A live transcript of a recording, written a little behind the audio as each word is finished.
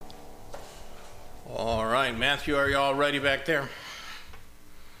right, Matthew, are you all ready back there?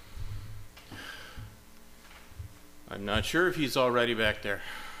 I'm not sure if he's all ready back there.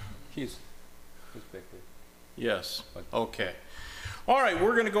 He's back there. Yes. Okay. All right,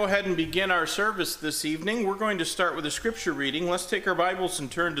 we're going to go ahead and begin our service this evening. We're going to start with a scripture reading. Let's take our Bibles and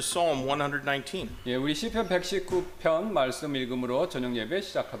turn to Psalm 119. 예, 우리 시편 119편 말씀 읽음으로 저녁 예배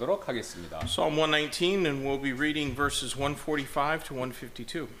시작하도록 하겠습니다. Psalm 119, and we'll be reading verses 145 to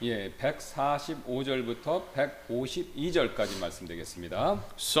 152. 예, 145절부터 152절까지 말씀드리겠습니다.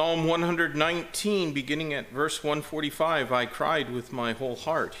 Psalm 119, beginning at verse 145, I cried with my whole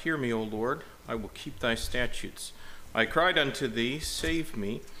heart, Hear me, O Lord, I will keep thy statutes. I cried unto thee, save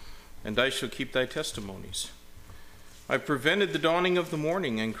me, and I shall keep thy testimonies. I prevented the dawning of the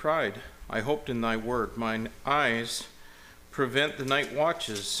morning and cried, I hoped in thy word. Mine eyes prevent the night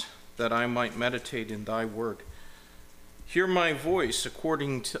watches, that I might meditate in thy word. Hear my voice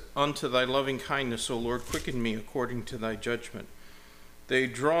according unto thy loving kindness, O Lord, quicken me according to thy judgment. They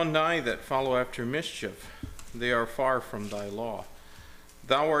draw nigh that follow after mischief, they are far from thy law.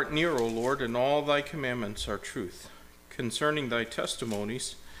 Thou art near, O Lord, and all thy commandments are truth. Concerning thy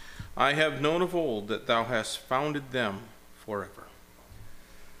testimonies, I have known of old that thou hast founded them forever.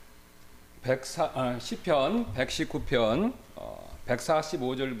 시편 119편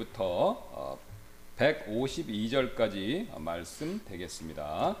 145절부터 152절까지 말씀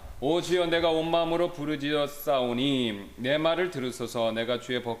되겠습니다. 오 주여, 내가 온 마음으로 부르짖었사오니 내 말을 들으소서. 내가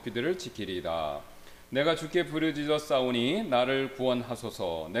주의 법규들을 지키리이다. 내가 주께 부르짖었사오니 나를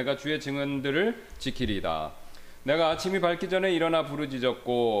구원하소서. 내가 주의 증언들을 지키리이다. 내가 아침이 밝기 전에 일어나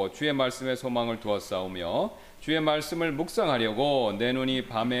부르짖었고 주의 말씀에 소망을 두었사오며 주의 말씀을 묵상하려고 내 눈이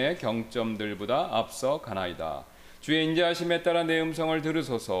밤의 경점들보다 앞서 가나이다. 주의 인자하심에 따라 내 음성을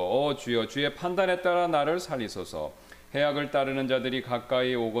들으소서. 오 주여, 주의 판단에 따라 나를 살리소서. 해악을 따르는 자들이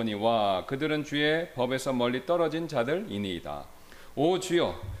가까이 오거니와 그들은 주의 법에서 멀리 떨어진 자들이니이다. 오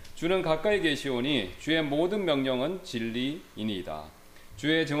주여, 주는 가까이 계시오니 주의 모든 명령은 진리이니이다.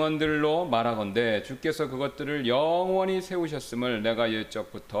 주의 증언들로 말하건대 주께서 그것들을 영원히 세우셨음을 내가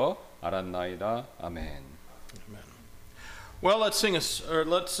옛적부터 알았나이다. 아멘. Amen. Well, let's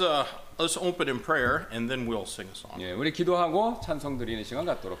open in prayer, and then we'll sing a song. 예, 우리 기도하고 찬송 드리는 시간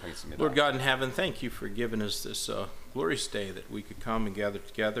갖도록 하겠습니다. Lord God in heaven, thank you for giving us this glorious day that we could come and gather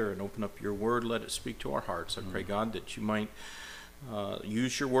together and open up your word. Let it speak to our hearts. I pray, God, that you might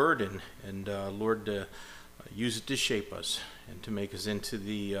use your word and Lord, use it to shape us and to make us into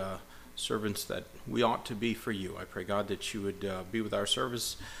the servants that we ought to be for you. I pray, God, that you would be with our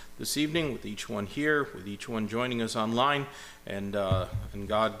service this evening, with each one here, with each one joining us online, and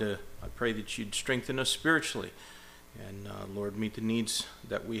God, I pray that you'd strengthen us spiritually, and Lord, meet the needs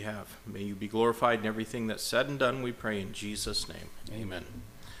that we have. May you be glorified in everything that's said and done, we pray in Jesus' name. Amen.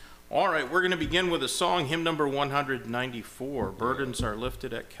 All right, we're going to begin with a song, hymn number 194, Burdens Are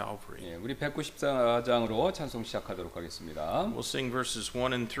Lifted at Calvary. 예, 우리 194장으로 찬송 시작하도록 하겠습니다. We'll sing verses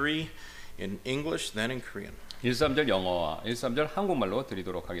 1 and 3 in English, then in Korean. 1~3절 영어와 1~3절 한국말로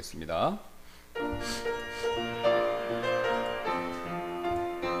드리도록 하겠습니다.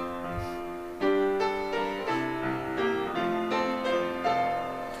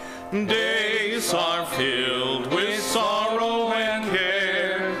 Days are filled with sorrow and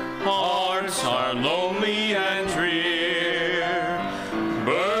care, hearts are lonely and drear,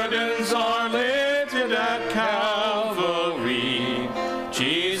 burdens are lifted at Calvary,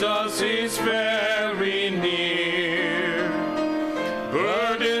 Jesus is very near.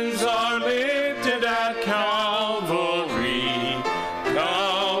 Burdens are lifted at Calvary,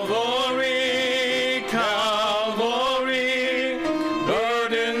 Calvary, Calvary.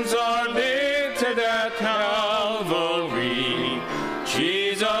 Burdens are lifted at Calvary,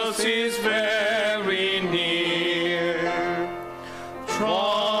 Jesus is very near.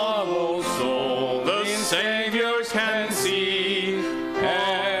 Troubled soul, the Savior can see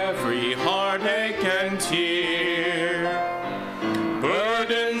every heartache and tear.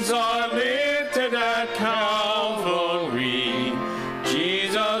 Burdens are lifted at Calvary,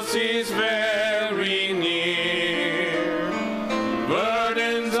 Jesus is very near.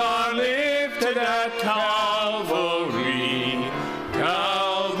 Burdens are lifted at Calvary,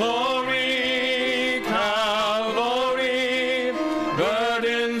 Calvary, Calvary.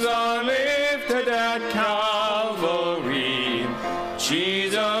 Burdens are lifted at Calvary,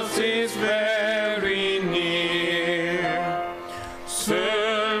 Jesus is very near.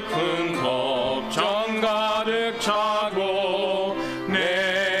 슬픈 걱정 가득 차고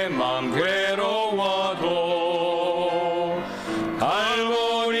내 맘 괴로워도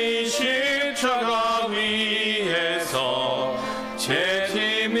갈보리 십자가 위에서 제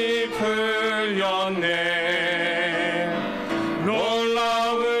힘이 풀렸네.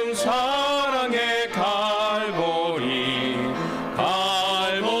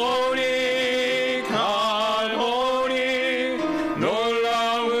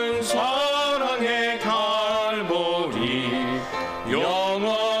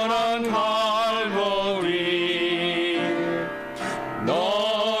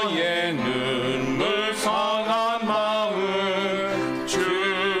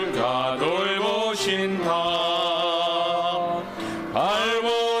 하신다.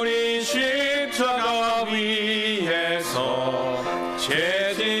 갈보리 십자가 위에서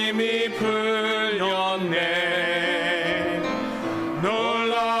제 짐이 풀렸네.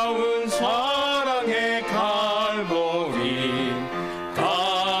 놀라운 사랑의 갈보리,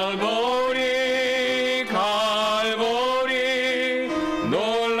 갈보리, 갈보리.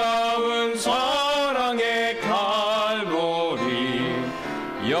 놀라운 사랑의 갈보리,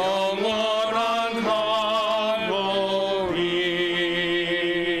 영원한 갈보리.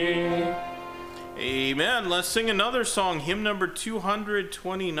 Amen. Let's sing another song, hymn number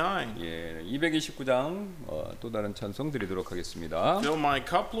 229. 예, 229장 또 다른 찬송 드리도록 하겠습니다. Fill my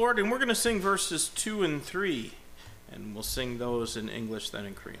cup, Lord, and we're going to sing verses 2 and 3, and we'll sing those in English then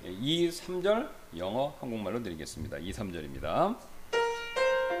in Korean. 2, 3절 영어 한국말로 드리겠습니다. 2, 3절입니다.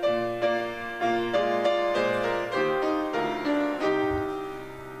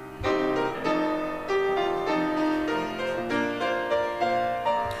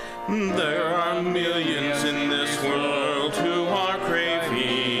 There are millions in this world who are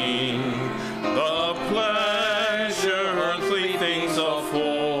craving the pleasure earthly things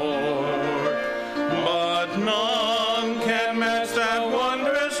afford, but none can match that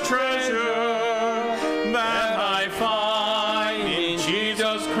wondrous treasure that I find in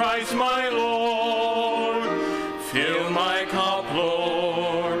Jesus Christ my Lord. Fill my cup,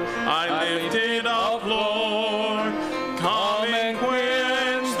 Lord, I lift it up, Lord. Come and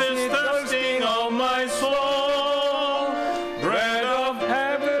quench this thirsting of my soul. Bread of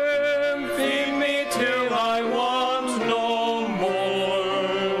heaven, feed me till I want no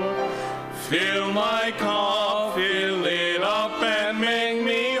more. Fill my cup, fill it up, and make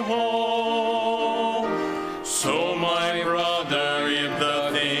me whole. So, my brother, if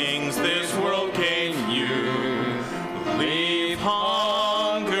the things this world gave you leave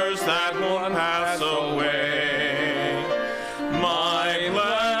hungers that won't pass away, my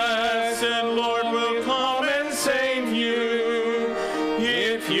blessed Lord will come and save you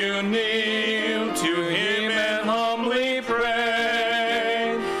if you kneel to Him and humbly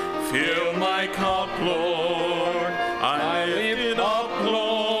pray. Fill my cup, Lord, I lift it up,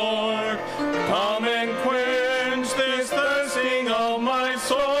 Lord. Come and quench this thirsting of my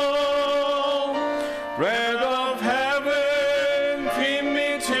soul. Bread of heaven, feed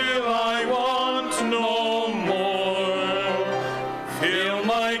me till I want no more. Fill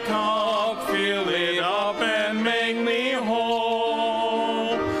my cup, fill it up, and make me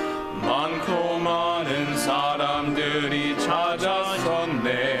whole. 많고 많은 사람들이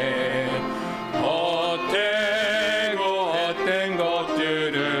찾아섰네. 헛되고 헛된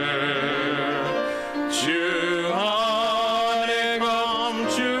것들을 주 안에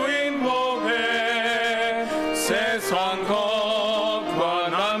감추인 법에 세상 것과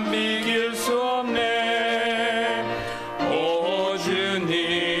난 비길 수 없네. 오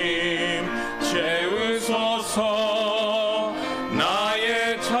주님 채우소서.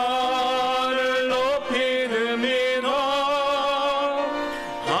 나의 차를 높이 듭니다.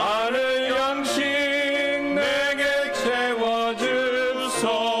 하늘 양식 내게 채워주소서.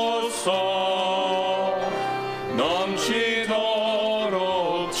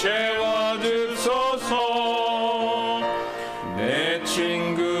 넘치도록 채워주소서. 내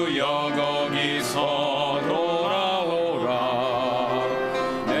친구여 거기서 돌아오라.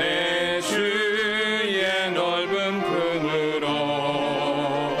 내 주의 넓은 품으로.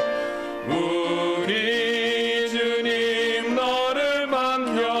 우리 주님 너를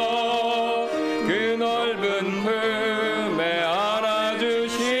맡겨 그 넓은 품에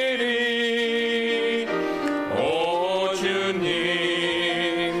안아주시리. 오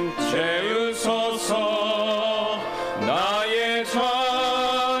주님 채우소서. 나의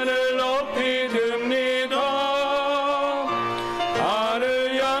잔을 높이 듭니다.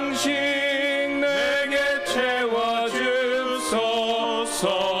 하늘 양식 내게 채워주소서.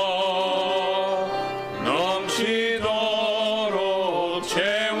 넘치도록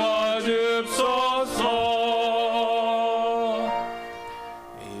채워주소서.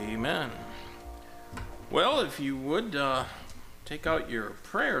 Amen. Well, if you would take out your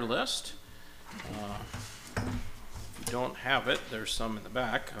prayer list. If you don't have it, there's some in the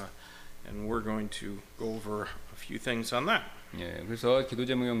back, and we're going to go over a few things on that. 예, 그래서 기도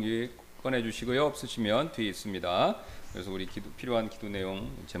제목 용지 꺼내 주시고요. 없으시면 뒤에 있습니다. 그래서 우리 필요한 기도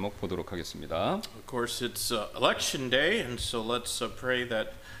내용 제목 보도록 하겠습니다. Of course, it's election day, and so let's pray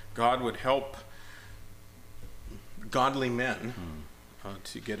that God would help godly men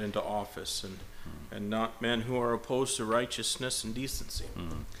to get into office and not men who are opposed to righteousness and decency.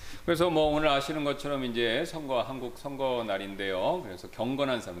 그래서 뭐 오늘 아시는 것처럼 이제 한국 선거 날인데요. 그래서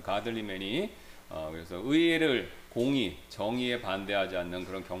경건한 사람, 가들리맨이 그래서 의를 공의, 정의에 반대하지 않는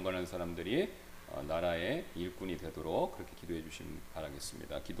그런 경건한 사람들이 나라의 일꾼이 되도록 그렇게 기도해 주시면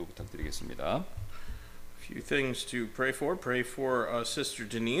바라겠습니다. 기도 부탁드리겠습니다. Few things to pray for. Pray for Sister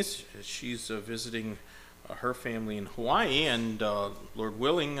Denise. She's visiting her family in Hawaii, and Lord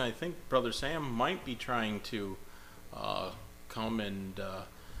willing, I think Brother Sam might be trying to come and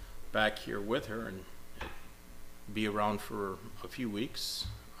back here with her and be around for a few weeks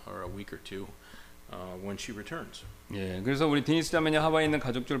or a week or two when she returns. 예, 그래서 우리 디니스 자매님 하와이에 있는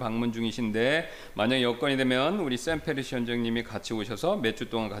가족들 방문 중이신데 만약 여건이 되면 우리 샘 페리시 원장님이 같이 오셔서 몇 주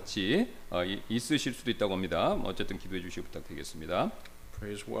동안 같이 있으실 수도 있다고 합니다. 어쨌든 기도해 주시기 부탁드리겠습니다.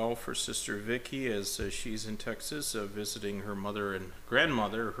 Pray as well for Sister Vicky as she's in Texas visiting her mother and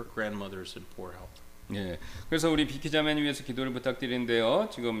grandmother. Her grandmother's in poor health. 예, 그래서 우리 비키 자매님 위해서 기도를 부탁드리는데요.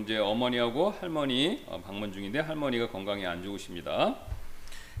 지금 이제 어머니하고 할머니 방문 중인데 할머니가 건강이 안 좋으십니다.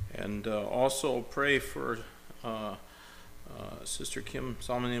 And also pray for Sister Kim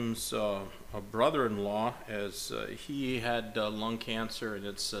Salmanim's brother-in-law as he had lung cancer and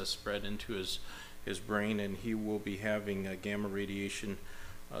it's spread into his brain and he will be having gamma radiation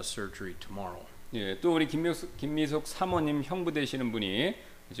surgery tomorrow. 예, 또 우리 김미숙 사모님 형부 되시는 분이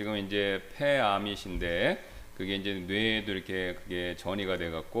지금 이제 폐암이신데 그게 이제 뇌에도 이렇게 그게 전이가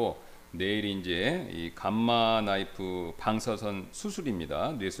돼 갖고 내일 이제 이 감마 나이프 방사선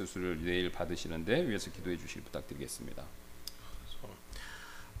수술입니다. 뇌 수술을 내일 받으시는데 위해서 기도해 주시길 부탁드리겠습니다.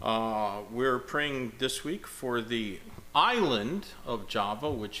 We're praying this week for the island of Java,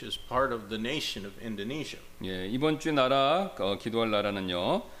 which is part of the nation of Indonesia. 예, 이번 주 나라 기도할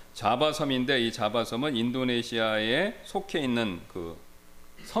나라는요. 자바섬인데 이 자바섬은 인도네시아에 속해 있는 그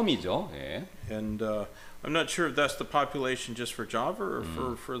섬이죠. 예. And I'm not sure if that's the population just for Java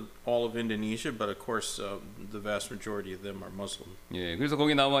or for all of Indonesia, but of course the vast majority of them are Muslim. 예, 그래서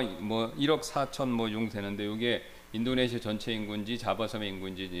거기 나와 뭐 1억 4천 뭐 용 되는데 이게 인도네시아 전체 인구인지 자바섬의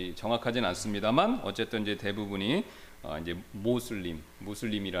인구인지 정확하진 않습니다만 어쨌든 이제 대부분이 이제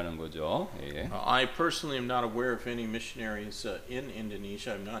무슬림이라는 거죠. 예. I personally am not aware of any missionaries in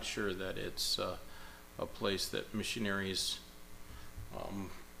Indonesia. I'm not sure that it's a place that missionaries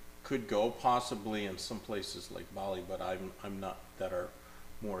could go, possibly in some places like Bali, but I'm not that are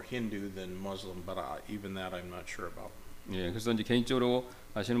more Hindu than Muslim, but even that I'm not sure about. 예, 그래서 이제 개인적으로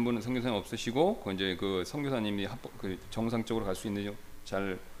아시는 분은 선교사님 없으시고 이제 그 선교사님이 그 정상적으로 갈 수 있는지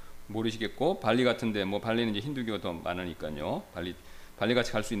잘 모르시겠고 발리 같은데 뭐 발리는 이제 힌두교가 더 많으니까요. 발리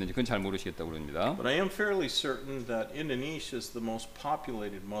같이 갈 수 있는지 그건 잘 모르시겠다고 그럽니다. But I am fairly certain that Indonesia is the most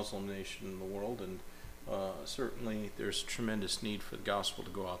populated Muslim nation in the world, and certainly there's tremendous need for the gospel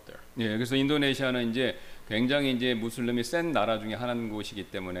to go out there. 예, 그래서 인도네시아는 이제 굉장히 이제 무슬림이 센 나라 중에 하나인 곳이기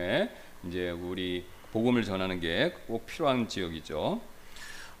때문에 이제 우리 복음을 전하는 게 꼭 필요한 지역이죠.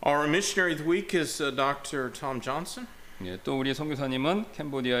 Our missionary of the week is Dr. Tom Johnson. 예, 또 우리 선교사님은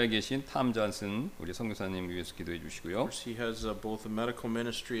캄보디아에 계신 탐 존슨 우리 선교사님 위해서 기도해 주시고요. He has both a medical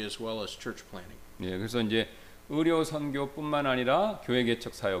ministry as well as church planting. 예, 그래서 이제 의료 선교뿐만 아니라 교회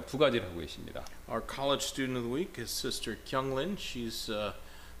개척 사역 두 가지를 하고 계십니다. Our college student of the week is Sister Kyunglin. She's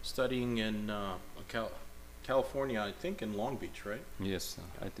studying in California, I think, in Long Beach, right? Yes,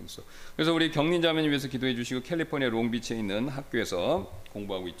 I think so. 그래서 우리 경린 자매님 위해서 기도해 주시고 캘리포니아 롱비치에 있는 학교에서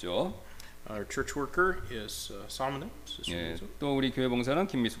공부하고 있죠. Our church worker is Salmanim. 예, 또 우리 교회 봉사는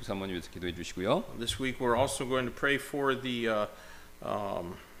김미숙 사모님 위해서 기도해 주시고요. This week we're also going to pray for the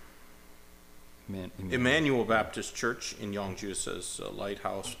Emmanuel Baptist Church in Yongju. It says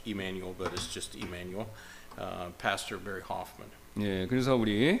Lighthouse Emmanuel, but it's just Emmanuel. Pastor Barry Hoffman. 예, 그래서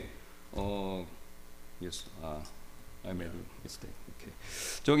우리 yes, I made a mistake. Okay.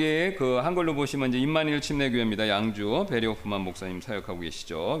 저기 그 한글로 보시면 이제 임마누엘 침례교회입니다. 양주 베리 호프만 목사님 사역하고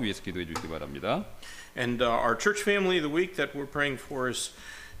계시죠. 위에서 기도해 주시기 바랍니다. And our church family of the week that we're praying for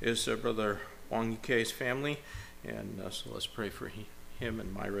is Brother Wang Yikei's family, and so let's pray for him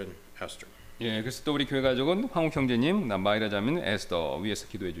and Myra and Esther. 예, 그래서 또 우리 교회 가족은 황욱 형제님, 마이라 자매는 에스더 위에서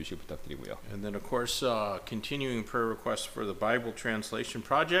기도해 주시기 부탁드리고요. And then of course continuing prayer requests for the Bible translation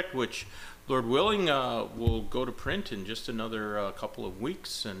project, which Lord willing will go to print in just another couple of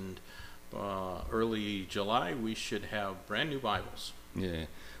weeks, and early July we should have brand new Bibles. 예,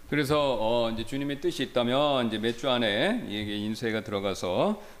 그래서 이제 주님의 뜻이 있다면 이제 몇 주 안에 이게 인쇄가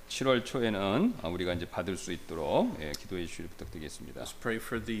들어가서 7월 초에는 우리가 이제 받을 수 있도록 기도해 주시길 부탁드리겠습니다. Let's pray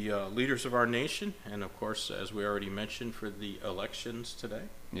for the leaders of our nation, and of course, as we already mentioned, for the elections today.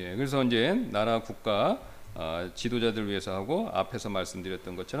 예, 그래서 이제 나라 국가 지도자들 위해서 하고 앞에서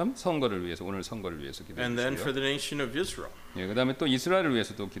말씀드렸던 것처럼 선거를 위해서 오늘 선거를 위해서 기도해 And then for 주시고요. the nation of Israel. 예, 그다음에 또 이스라엘을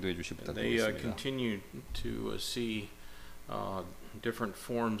위해서도 기도해 주시 They 부탁드리겠습니다. continue to see different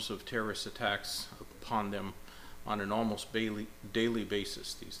forms of terrorist attacks upon them on an almost daily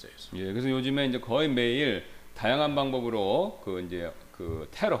basis these days. 예, 그래서 요즘에 이제 거의 매일 다양한 방법으로 그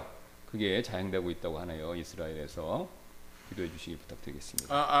테러 그게 자행되고 있다고 하네요. 이스라엘에서 기도해 주시기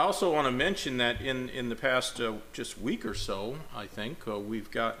부탁드리겠습니다. I also want to mention that in the past just week or so, I think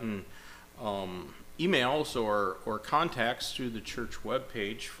we've gotten emails or contacts through the church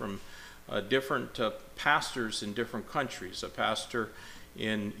webpage from different pastors in different countries. A pastor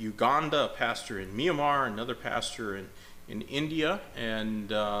in Uganda, a pastor in Myanmar, another pastor in India, and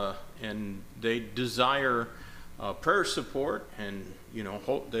they desire prayer support, and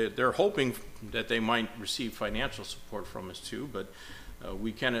they're hoping that they might receive financial support from us too, but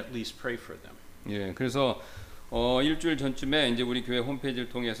we can at least pray for them. 예, 그래서 일주일 전쯤에 이제 우리 교회 홈페이지를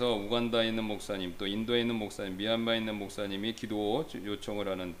통해서 우간다에 있는 목사님, 또 인도에 있는 목사님, 미얀마에 있는 목사님이 기도 요청을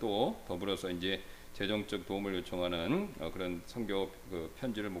하는, 또 더불어서 이제 재정적 도움을 요청하는 그런 선교 그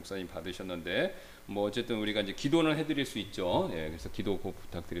편지를 목사님 받으셨는데, 뭐 어쨌든 우리가 이제 기도는 해드릴 수 있죠. 예, 그래서 기도 꼭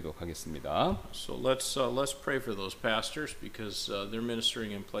부탁드리도록 하겠습니다. So let's pray for those pastors because they're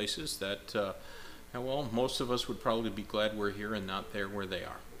ministering in places that well, most of us would probably be glad we're here and not there where they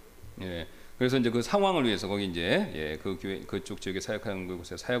are. 예. 그래서 이제 그 상황을 위해서 거기 이제 예, 그 교회 그쪽 지역에 사역하는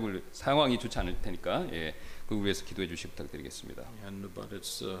곳에 상황이 좋지 않을 테니까 예, 그 위해서 기도해 주시기 부탁드리겠습니다. And but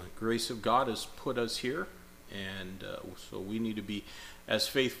it's the grace of God has put us here, and so we need to be as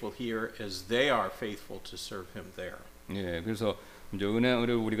faithful here as they are faithful to serve Him there. 예, 그래서 이제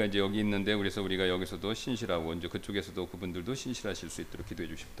은혜를 우리가 이제 여기 있는데, 그래서 우리가 여기서도 신실하고 이제 그쪽에서도 그분들도 신실하실 수 있도록 기도해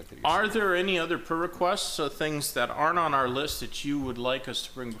주시기 부탁드리겠습니다. Are there any other prayer requests, things that aren't on our list that you would like us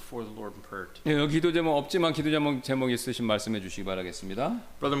to bring before the Lord in prayer today? 예, 여기 기도 제목 없지만 기도 제목 있으신 말씀해 주시기 바라겠습니다.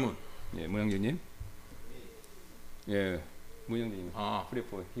 Brother Moon. 예, 문영진님. 예, 문영진님. Ah. Pray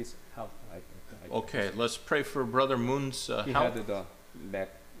for his health. Okay, let's pray for Brother Moon's He health. had the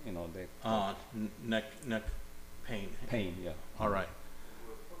neck, Neck pain. pain. Yeah. All right.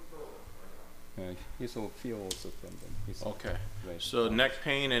 He so feel also from them. His Okay. right So arm. neck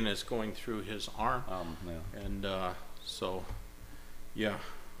pain, and it's going through his arm, Yeah. and so yeah,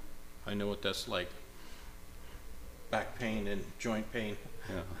 I know what that's like. Back pain and joint pain.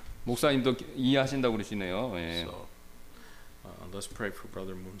 예. 목사님도 이해하신다고 그러시네요. 예. So let's pray for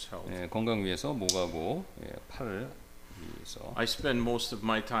Brother Moon's health. 예, 건강 위해서 목하고 예, 팔을 위해서. I spend most of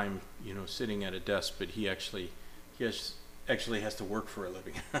my time, sitting at a desk, but he actually has to work for a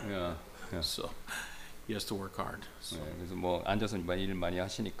living. 예, 예. So he has to work hard. So, 예, 그래서 뭐 앉아서 일 많이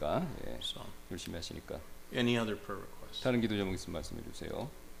하시니까 예, so 열심히 하시니까. any other prayer requests? 다른 기도 제목 있으면 말씀해 주세요.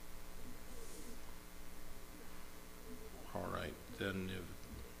 All right, then if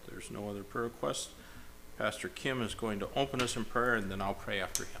there's no other prayer requests, Pastor Kim is going to open us in prayer, and then I'll pray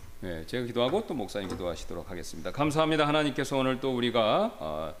after him. 예, 제가 기도하고 또 목사님 기도하시도록 하겠습니다. 감사합니다. 하나님께서 오늘 또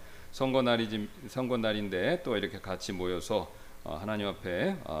우리가 선거날인데 또 이렇게 같이 모여서 하나님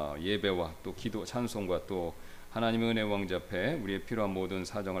앞에 예배와 또 기도, 찬송과 또 하나님의 은혜 왕자 앞에 우리의 필요한 모든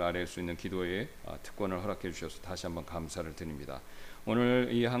사정을 아뢰일 수 있는 기도의 특권을 허락해 주셔서 다시 한번 감사를 드립니다. 오늘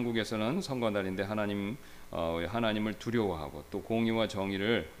이 한국에서는 선거날인데 하나님을 두려워하고 또 공의와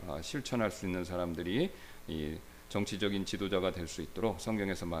정의를 실천할 수 있는 사람들이 이 정치적인 지도자가 될 수 있도록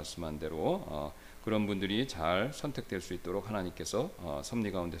성경에서 말씀한 대로 그런 분들이 잘 선택될 수 있도록 하나님께서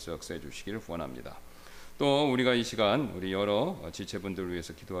섭리 가운데서 역사해 주시기를 원합니다. 또 우리가 이 시간 우리 여러 지체분들을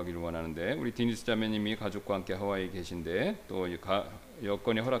위해서 기도하기를 원하는데, 우리 디니스 자매님이 가족과 함께 하와이에 계신데 또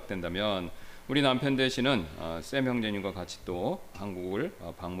여건이 허락된다면 우리 남편 되시는 샘 형제님과 같이 또 한국을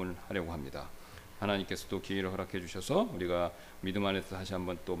방문하려고 합니다. 하나님께서 또 기회를 허락해 주셔서 우리가 믿음 안에서 다시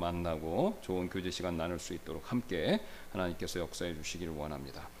한번 또 만나고 좋은 교제 시간 나눌 수 있도록 함께 하나님께서 역사해 주시기를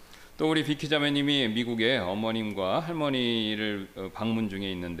원합니다. 또 우리 비키 자매님이 미국에 어머님과 할머니를 방문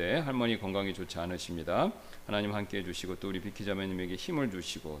중에 있는데 할머니 건강이 좋지 않으십니다. 하나님 함께 해주시고 또 우리 비키 자매님에게 힘을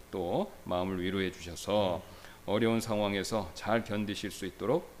주시고 또 마음을 위로해 주셔서 어려운 상황에서 잘 견디실 수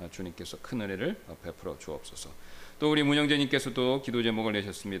있도록 주님께서 큰 은혜를 베풀어 주옵소서. 또 우리 문영재님께서도 기도 제목을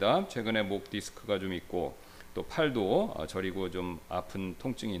내셨습니다. 최근에 목 디스크가 좀 있고 또 팔도 저리고 좀 아픈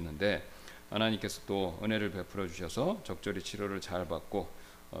통증이 있는데 하나님께서 또 은혜를 베풀어 주셔서 적절히 치료를 잘 받고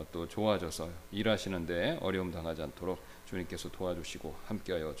또 좋아져서 일하시는데 어려움 당하지 않도록 주님께서 도와주시고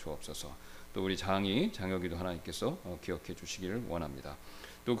함께하여 주옵소서. 또 우리 장혁이도 하나님께서 기억해 주시기를 원합니다.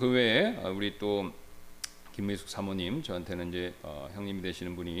 또 그 외에 우리 또 김미숙 사모님, 저한테는 이제 형님이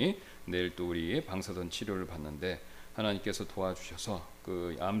되시는 분이 내일 또 우리 방사선 치료를 받는데 하나님께서 도와주셔서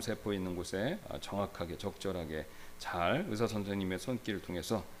그 암세포 있는 곳에 정확하게 적절하게 잘 의사 선생님의 손길을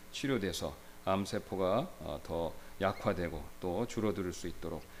통해서 치료돼서 암세포가 더 약화되고 또 줄어들 수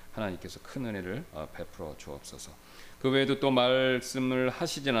있도록 하나님께서 큰 은혜를 베풀어 주옵소서. 그 외에도 또 말씀을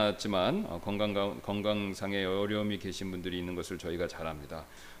하시진 않았지만 건강상의 어려움이 계신 분들이 있는 것을 저희가 잘 압니다.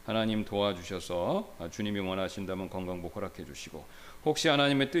 하나님 도와주셔서 주님이 원하신다면 건강복 허락해 주시고, 혹시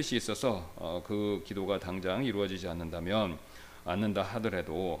하나님의 뜻이 있어서 그 기도가 당장 이루어지지 않는다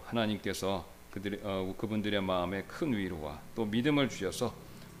하더라도 하나님께서 그분들의 마음에 큰 위로와 또 믿음을 주셔서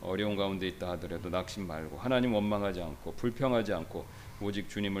어려운 가운데 있다 하더라도 낙심 말고 하나님 원망하지 않고 불평하지 않고 오직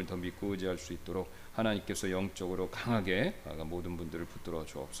주님을 더 믿고 의지할 수 있도록 하나님께서 영적으로 강하게 모든 분들을 붙들어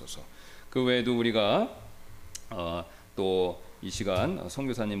주옵소서. 그 외에도 우리가 또 이 시간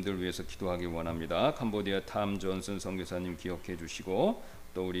선교사님들 위해서 기도하기 원합니다. 캄보디아 탐 존슨 선교사님 기억해 주시고,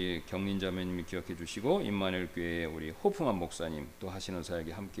 또 우리 경린자매님이 기억해 주시고, 임마누엘 교회의 우리 호프만 목사님 또 하시는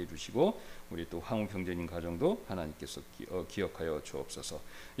사역에 함께 해 주시고, 우리 또 황욱 형제님 가정도 하나님께서 기억하여 주옵소서.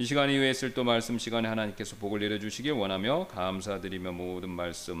 이 시간 이후에 있을 또 말씀 시간에 하나님께서 복을 내려 주시길 원하며 감사드리며 모든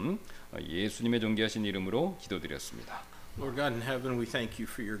말씀 예수님의 존귀하신 이름으로 기도드렸습니다. Lord God in heaven, we thank you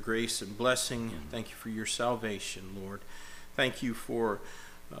for your grace and blessing. Thank you for your salvation, Lord. Thank you for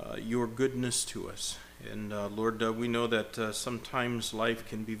your goodness to us. And Lord, we know that sometimes life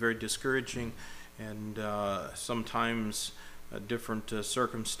can be very discouraging, and sometimes different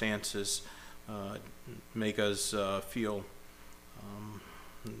circumstances make us feel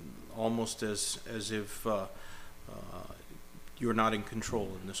almost as if you're not in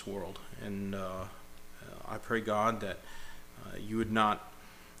control in this world. And I pray, God, that you would not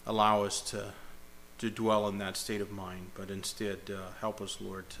allow us to dwell in that state of mind, but instead help us,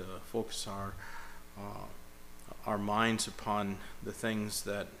 Lord, to focus our minds upon the things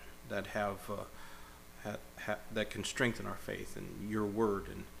that that can strengthen our faith in your word,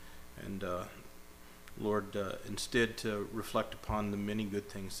 and Lord, instead to reflect upon the many good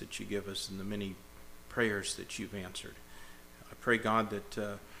things that you give us and the many prayers that you've answered. I pray, God,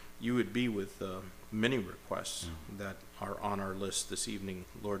 that you would be with many requests that are on our list this evening.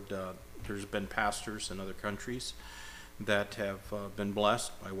 Lord, there's been pastors in other countries that have been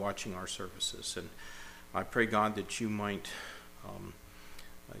blessed by watching our services, and I pray, God, that you might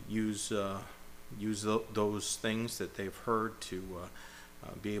use those things that they've heard to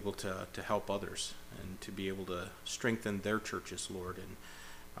be able to help others and to be able to strengthen their churches, Lord.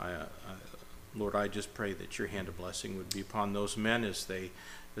 And Lord, I just pray that your hand of blessing would be upon those men as they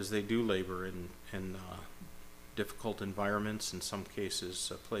do labor in difficult environments, in some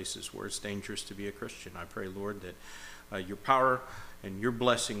cases places where it's dangerous to be a Christian. I pray, Lord, that your power and your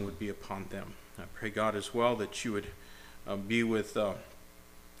blessing would be upon them. I pray, God, as well, that you would be with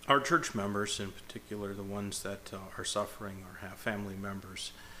our church members, in particular the ones that are suffering or have family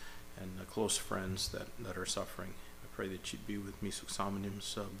members and close friends that are suffering. I pray that you'd be with Misuk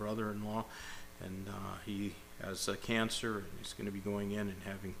Samanim's brother-in-law, and he has cancer, and he's going to be going in and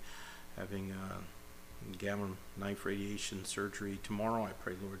having gamma knife radiation surgery tomorrow. I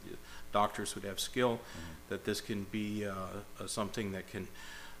pray, Lord, the doctors would have skill, that this can be something that can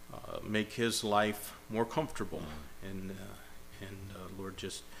make his life more comfortable, and Lord,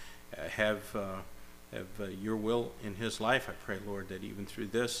 just have your will in his life. I pray, Lord, that even through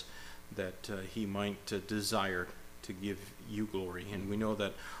this, that he might desire to give you glory. And we know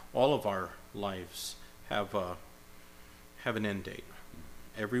that all of our lives have an end date.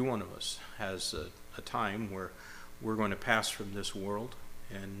 Every one of us has a time where we're going to pass from this world,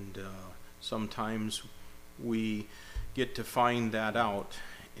 and sometimes we get to find that out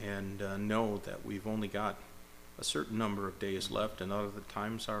and know that we've only got a certain number of days left, and other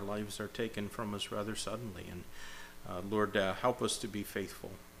times our lives are taken from us rather suddenly. And Lord, help us to be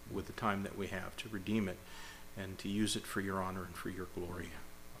faithful with the time that we have, to redeem it and to use it for your honor and for your glory.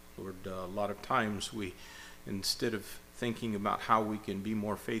 Lord, a lot of times we, instead of thinking about how we can be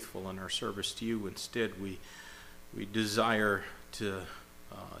more faithful in our service to you, instead we desire to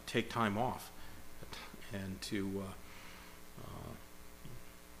take time off and to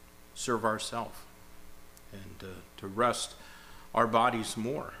serve ourselves and to rest our bodies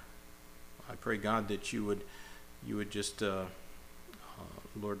more. I pray, God, that you would just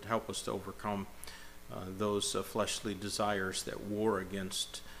Lord, help us to overcome those fleshly desires that war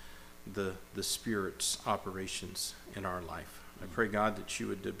against the Spirit's operations in our life. I pray, God, that you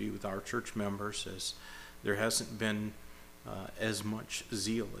would be with our church members, as there hasn't been as much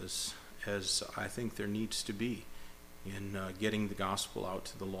zeal as I think there needs to be in getting the gospel out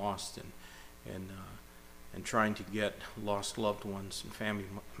to the lost and trying to get lost loved ones and family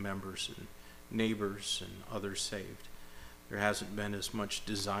members and neighbors and others saved. There hasn't been as much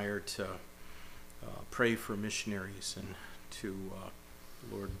desire to pray for missionaries and to,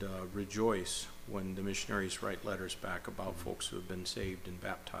 Lord, rejoice when the missionaries write letters back about folks who have been saved and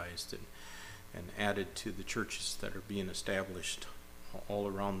baptized. and added to the churches that are being established all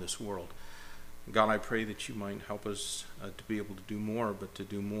around this world. God, I pray that you might help us to be able to do more, but to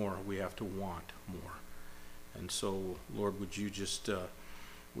do more, we have to want more. And so, Lord, would you just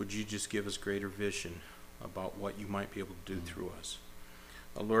give us greater vision about what you might be able to do through us.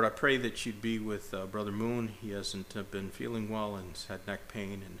 Lord, I pray that you'd be with Brother Moon. He hasn't been feeling well and has had neck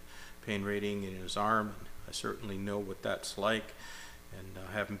pain and pain radiating in his arm. And I certainly know what that's like, and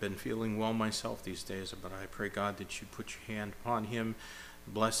I haven't been feeling well myself these days, but I pray, God, that you'd put your hand upon him.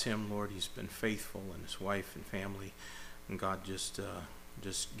 Bless him, Lord. He's been faithful, and his wife and family. And God, just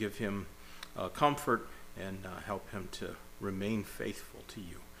give him comfort and help him to remain faithful to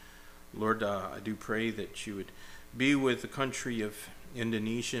you. Lord, I do pray that you would be with the country of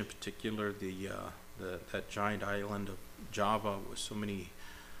Indonesia, in particular that giant island of Java with so many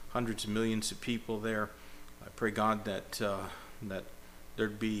hundreds of millions of people there. I pray, God, that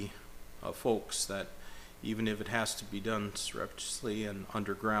there'd be folks that, even if it has to be done surreptitiously and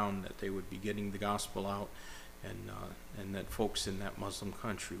underground, that they would be getting the gospel out, and that folks in that Muslim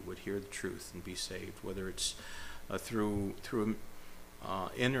country would hear the truth and be saved, whether it's through the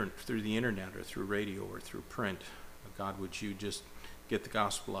internet or through radio or through print. God, would you just get the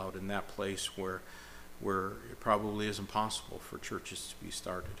gospel out in that place where it probably isn't possible for churches to be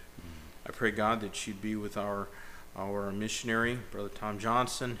started. I pray, God, that you'd be with our missionary, Brother Tom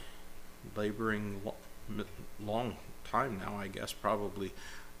Johnson, laboring long time now, I guess, probably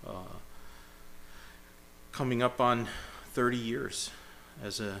coming up on 30 years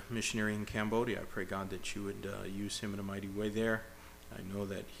as a missionary in Cambodia. I pray, God, that you would use him in a mighty way there. I know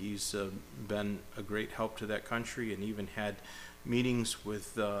that he's been a great help to that country, and even had meetings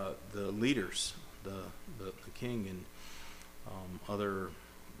with the leaders, the king and other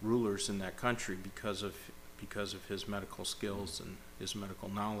rulers in that country because of his medical skills and his medical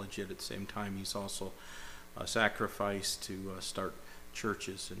knowledge. Yet at the same time, he's also sacrificed to start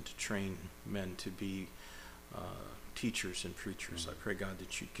churches and to train men to be teachers and preachers. I pray, God,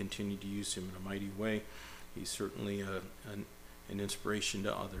 that you continue to use him in a mighty way. He's certainly an inspiration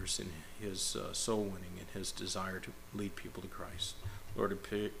to others in his soul winning and his desire to lead people to Christ. Lord, I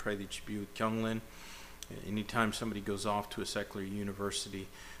pray that you be with Kyung-Lin. Anytime somebody goes off to a secular university,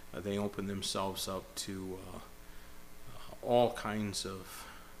 they open themselves up to all kinds of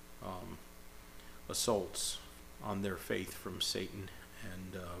assaults on their faith from Satan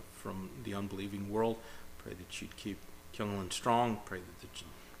and from the unbelieving world. Pray that you'd keep Kyung-Lin strong. Pray that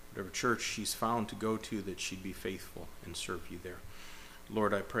whatever church she's found to go to, that she'd be faithful and serve you there.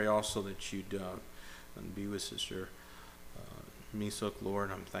 Lord, I pray also that you'd be with Sister Misuk.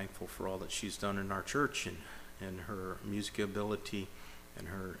 Lord, I'm thankful for all that she's done in our church and her music ability and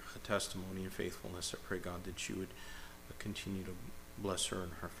her testimony and faithfulness. I pray, God, that you would continue to bless her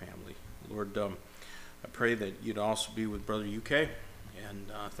and her family. Lord, I pray that you'd also be with Brother UK,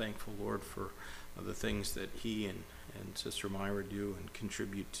 and thankful, Lord, for the things that he and Sister Myra do and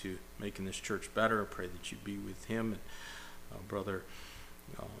contribute to making this church better. I pray that you'd be with him and Brother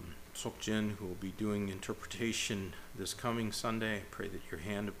Sokjin, who will be doing interpretation this coming Sunday. I pray that your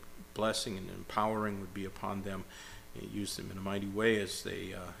hand of blessing and empowering would be upon them. Use them in a mighty way as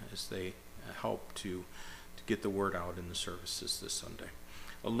they help to get the word out in the services this Sunday.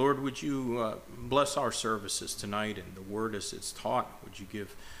 Lord, would you bless our services tonight and the word as it's taught? Would you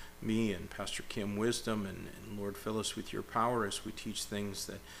give me and Pastor Kim wisdom, and Lord, fill us with your power as we teach things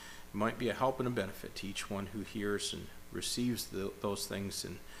that might be a help and a benefit to each one who hears and receives those things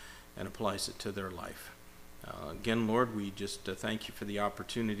and applies it to their life. Again, Lord, we just thank you for the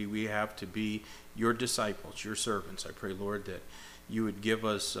opportunity we have to be your disciples, your servants. I pray, Lord, that you would give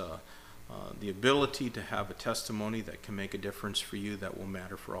us the ability to have a testimony that can make a difference for you that will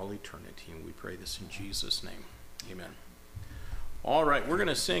matter for all eternity. And we pray this in Jesus' name. Amen. All right, we're going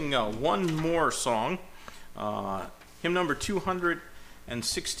to sing one more song, hymn number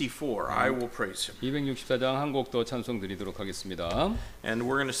 264, I Will Praise Him. 264장 한 곡 더 찬송 드리도록 하겠습니다. And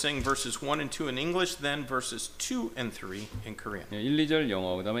we're going to sing verses 1 and 2 in English, then verses 2 and 3 in Korean. 1, 2절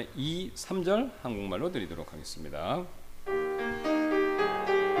영어, 그 다음에 2, 3절 한국말로 드리도록 하겠습니다.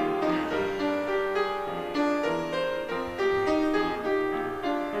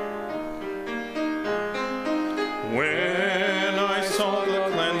 When I saw the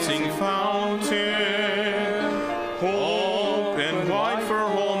cleansing fountain, open wide for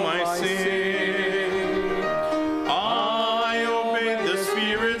all my sin, I obeyed the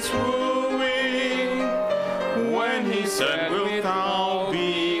Spirit's wooing when He said, "Wilt thou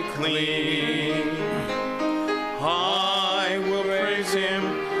be clean?" I will praise Him,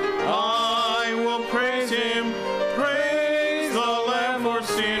 I will praise Him, praise the Lamb for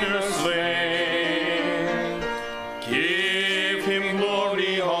sinners slain.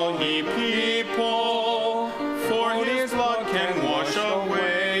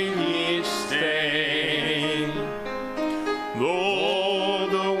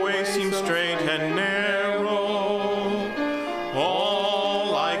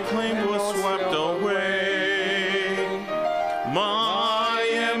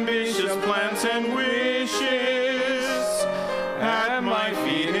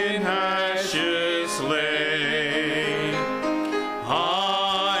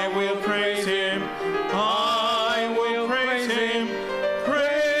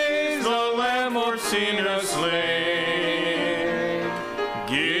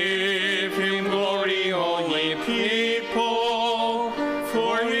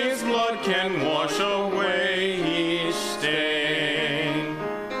 for his blood can wash away each stain.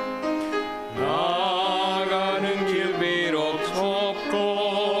 나가는 길 비록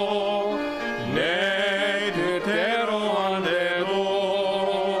좁고 내 뜻대로 안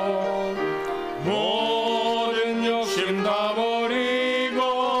돼도 모든 욕심 다 버리고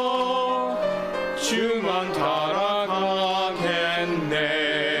주만 따라가겠네.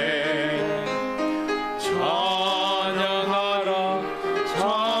 찬양하라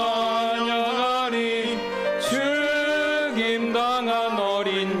찬양하리 죽임당한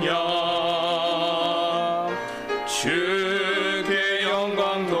어린 양 주께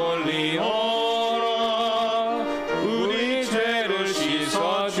영광 돌리어라. 우리 죄를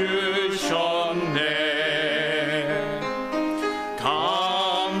씻어주셨네.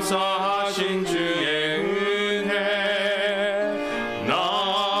 감사하신 주의 은혜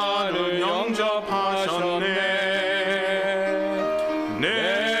나를 영접하셨네.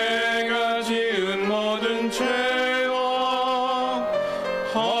 내가 지은 모든 죄와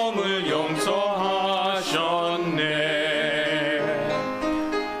허물 용서하셨네.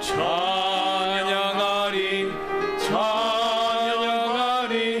 찬양하리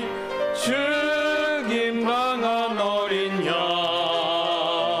찬양하리 죽임당한 어린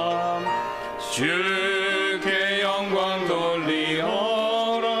양 주께 영광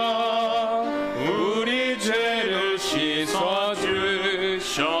돌리어라. 우리 죄를 씻어주셨네.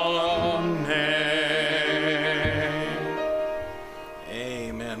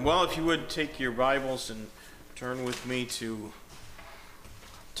 Amen. Well, if you would take your Bibles and turn with me to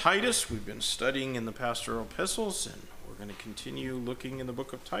Titus. We've been studying in the pastoral epistles, and we're going to continue looking in the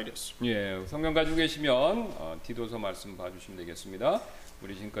book of Titus. 예, 성경 가지고 계시면 디도서 말씀 봐주시면 되겠습니다.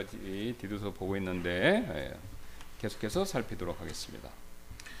 우리 지금까지 디도서 보고 있는데 계속해서 살피도록 하겠습니다.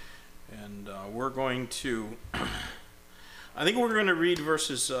 And we're going to, I think we're going to read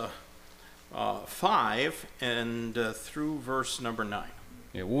verses 5 and through verse number 9.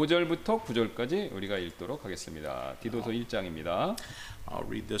 예, 5절부터 9절까지 우리가 읽도록 하겠습니다. 디도서 1장입니다. I'll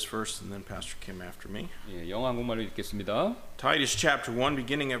read this first and then Pastor Kim after me. 예, 영어 한국말로 읽겠습니다. Titus chapter 1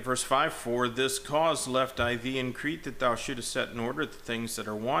 beginning at verse 5. For this cause left I thee in Crete, that thou shouldest set in order the things that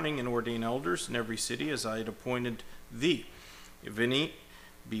are wanting, and ordain elders in every city as I had appointed thee. If any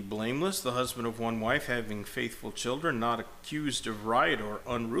be blameless, the husband of one wife, having faithful children, not accused of riot or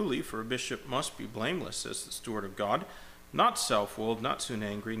unruly, for a bishop must be blameless as the steward of God, not self-willed, not soon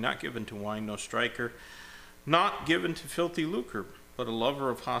angry, not given to wine, no striker, not given to filthy lucre, but a lover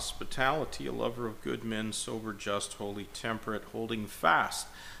of hospitality, a lover of good men, sober, just, holy, temperate, holding fast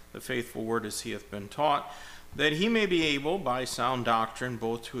the faithful word as he hath been taught, that he may be able by sound doctrine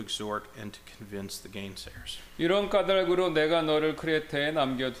both to exhort and to convince the gainsayers. 이런 까닭으로 내가 너를 크레테에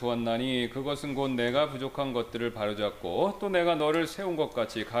남겨두었나니 그것은 곧 내가 부족한 것들을 바로잡고 또 내가 너를 세운 것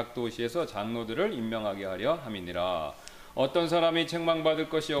같이 각 도시에서 장로들을 임명하게 하려 함이니라. 어떤 사람이 책망받을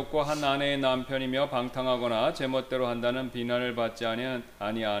것이 없고 한 아내의 남편이며 방탕하거나 제멋대로 한다는 비난을 받지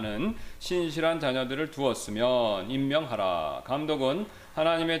아니하는 신실한 자녀들을 두었으면 임명하라. 감독은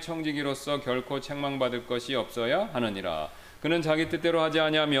하나님의 청지기로서 결코 책망받을 것이 없어야 하느니라. 그는 자기 뜻대로 하지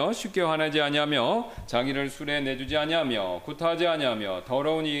아니하며 쉽게 화내지 아니하며 자기를 술에 내주지 아니하며 구타하지 아니하며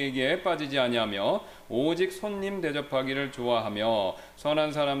더러운 이익에 빠지지 아니하며 오직 손님 대접하기를 좋아하며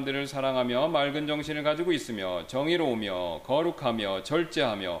선한 사람들을 사랑하며 맑은 정신을 가지고 있으며 정의로우며 거룩하며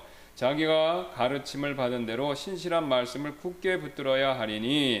절제하며 자기가 가르침을 받은 대로 신실한 말씀을 굳게 붙들어야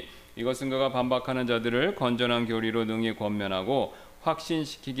하리니 이것은 그가 반박하는 자들을 건전한 교리로 능히 권면하고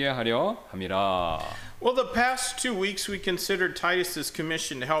확신시키게 하려 함이라. Well, the past 2 weeks we considered Titus's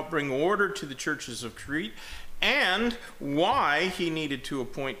commission to help bring order to the churches of Crete and why he needed to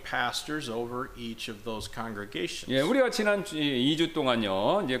appoint pastors over each of those congregations. 예, 우리가 지난 2주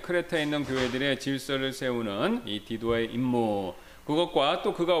동안요, 이제 크레테에 있는 교회들의 질서를 세우는 이 디도의 임무, 그것과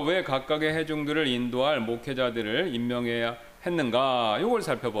또 그가 왜 각각의 회중들을 인도할 목회자들을 임명해야 했는가, 이걸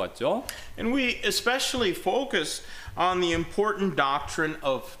살펴보았죠. And we especially focused on the important doctrine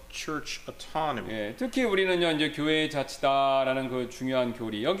of church autonomy. 예, 특히 우리는요, 이제 교회의 자치다라는 그 중요한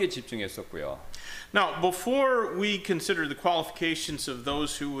교리 여기에 집중했었고요. Now, before we consider the qualifications of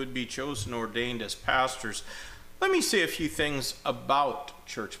those who would be chosen or ordained as pastors, let me say a few things about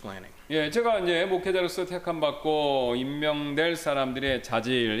church planning. 예, 제가 이제 목회자로서 택함 받고 임명될 사람들의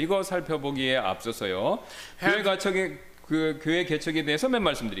자질 이거 살펴보기에 앞서서요. 교회 개척에 대해서 몇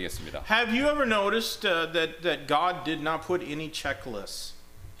말씀드리겠습니다. Have you ever noticed that God did not put any checklists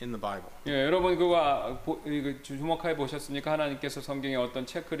in the Bible? 예, 여러분 그거 주목해 보셨습니까? 하나님께서 성경에 어떤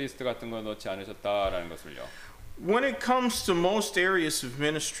체크리스트 같은 거 넣지 않으셨다라는 것을요. When it comes to most areas of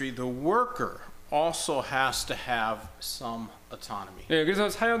ministry, the worker also has to have some autonomy. 예, 그래서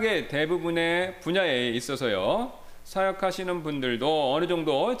사역의 대부분의 분야에 있어서요. 사역하시는 분들도 어느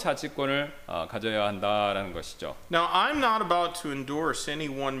정도 자치권을 가져야 한다라는 것이죠. Now, I'm not about to endorse any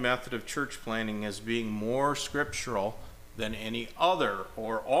one method of church planning as being more scriptural than any other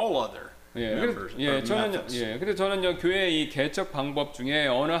or all other methods. 그래서 저는 교회의 이 개척 방법 중에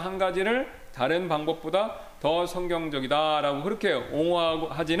어느 한 가지를 다른 방법보다 더 성경적이다라고 그렇게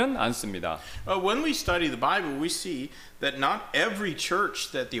옹호하지는 않습니다. When we study the Bible, we see that not every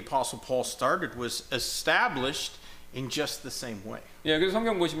church that the Apostle Paul started was established in just the same way. 예, 그래서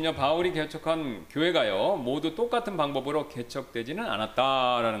성경 보시면요, 바울이 개척한 교회가요, 모두 똑같은 방법으로 개척되지는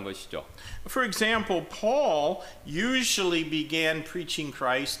않았다라는 것이죠. For example, Paul usually began preaching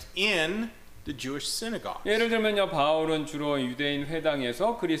Christ in the Jewish synagogue. 예를 들면요, 바울은 주로 유대인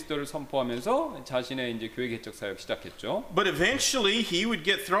회당에서 그리스도를 선포하면서 자신의 이제 교회 개척 사역 시작했죠. But eventually he would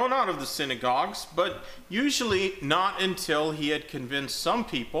get thrown out of the synagogues, but usually not until he had convinced some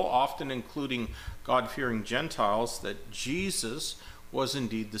people, often including God-fearing Gentiles, that Jesus was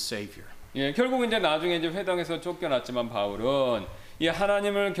indeed the Savior. 예, 결국 이제 나중에 이제 회당에서 쫓겨났지만 바울은 이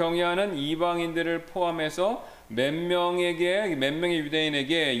하나님을 경외하는 이방인들을 포함해서 몇 명의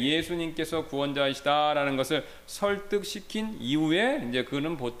유대인에게 예수님께서 구원자이시다라는 것을 설득시킨 이후에 이제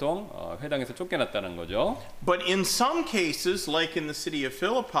그는 보통 회당에서 쫓겨났다는 거죠. But in some cases, like in the city of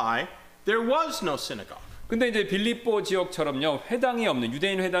Philippi, there was no synagogue. 근데 이제 빌립보 지역처럼요, 회당이 없는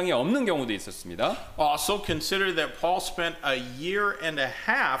유대인 회당이 없는 경우도 있었습니다. Also consider that Paul spent a year and a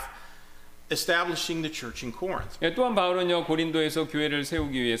half establishing the church in Corinth. 예, 또한 바울은요, 고린도에서 교회를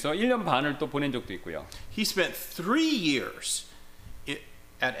세우기 위해서 1년 반을 또 보낸 적도 있고요. He spent 3 years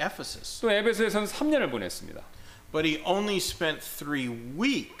at Ephesus. 또 에베소에서는 3년을 보냈습니다. But he only spent 3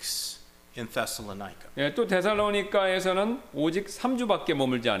 weeks in Thessalonica. 예, 또 데살로니가에서는 오직 3주밖에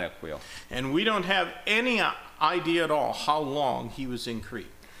머물지 않았고요. And we don't have any idea at all how long he was in Crete.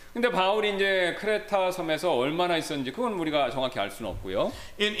 근데 바울이 이제 크레타 섬에서 얼마나 있었는지 그건 우리가 정확히 알 수는 없고요.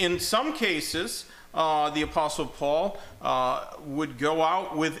 In some cases, the Apostle Paul would go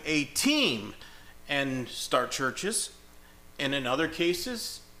out with a team and start churches, and in other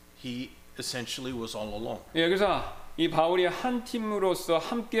cases, he essentially was all alone. 예, 그래서 이 바울이 한 팀으로서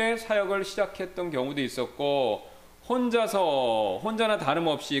함께 사역을 시작했던 경우도 있었고, 혼자나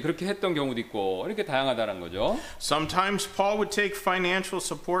다름없이 그렇게 했던 경우도 있고 이렇게 다양하다는 거죠. Sometimes Paul would take financial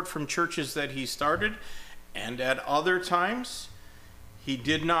support from churches that he started, and at other times he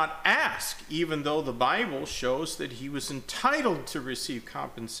did not ask, even though the Bible shows that he was entitled to receive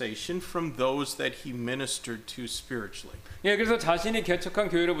compensation from those that he ministered to spiritually. 예, 그래서 자신이 개척한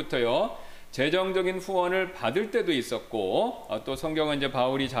교회로부터요, 재정적인 후원을 받을 때도 있었고, 또 성경은 이제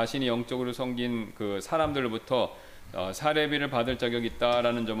바울이 자신이 영적으로 섬긴 그 사람들로부터 사례비를 받을 자격이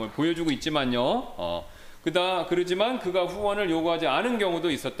있다라는 점을 보여주고 있지만요. 그러지만 그가 후원을 요구하지 않은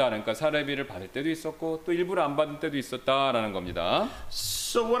경우도 있었다. 그러니까 사례비를 받을 때도 있었고 또 일부러 안 받을 때도 있었다라는 겁니다.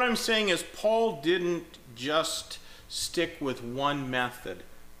 So what I'm saying is Paul didn't just stick with one method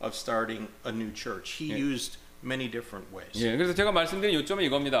of starting a new church. He used many different ways. 예, 그래서 제가 말씀드린 요점은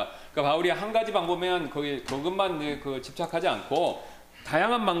이겁니다. 그러니까 바울이 한 가지 방법이면 그것만 집착하지 않고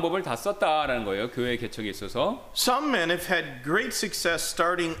다양한 방법을 다 썼다라는 거예요. 교회 개척에 있어서. Some men have had great success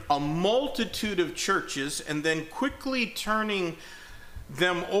starting a multitude of churches and then quickly turning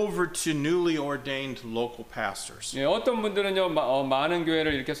them over to newly ordained local pastors. 예, 어떤 분들은요, 많은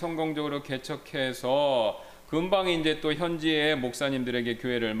교회를 이렇게 성공적으로 개척해서 금방 이제 또 현지의 목사님들에게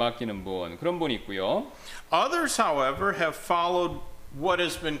교회를 맡기는 분, 그런 분이 있고요. Others, however, have followed what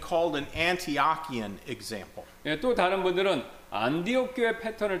has been called an Antiochian example. 예, 또 다른 분들은 안디옥 교회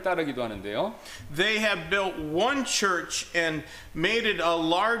패턴을 따르기도 하는데요. They have built one church and made it a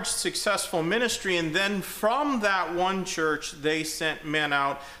large successful ministry, and then from that one church they sent men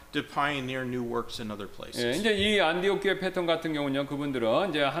out to pioneer new works in other places. 예, 이제 이 안디옥 교회 패턴 같은 경우는요, 그분들은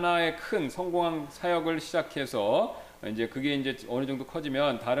이제 하나의 큰 성공한 사역을 시작해서 이제 그게 이제 어느 정도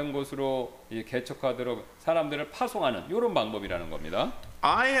커지면 다른 곳으로 이제 개척하도록 사람들을 파송하는 이런 방법이라는 겁니다.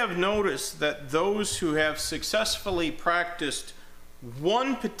 I have noticed that those who have successfully practiced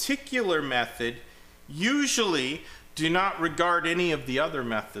one particular method usually do not regard any of the other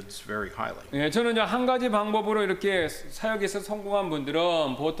methods very highly. 예, 저는 한 가지 방법으로 이렇게 사역에서 성공한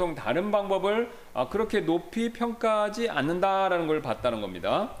분들은 보통 다른 방법을 그렇게 높이 평가하지 않는다라는 걸 봤다는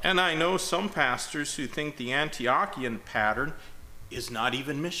겁니다. And I know some pastors who think the Antiochian pattern is not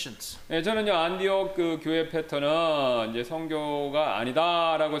even missions. 예, 저는요, 안디옥 그 교회 패턴은 이제 선교가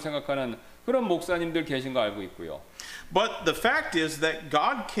아니다라고 생각하는 그런 목사님들 계신 거 알고 있고요. But the fact is that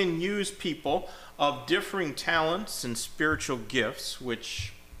God can use people of differing talents and spiritual gifts,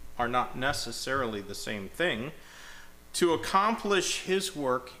 which are not necessarily the same thing, to accomplish his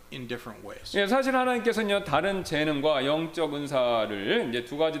work in different ways. 예, 사실 하나님께서는요 다른 재능과 영적 은사를 이제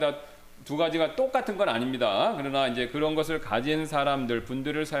두 가지가 똑같은 건 아닙니다. 그러나 이제 그런 것을 가진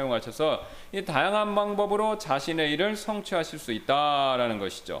분들을 사용하셔서 이 다양한 방법으로 자신의 일을 성취하실 수 있다라는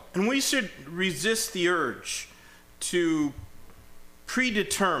것이죠. And we should resist the urge to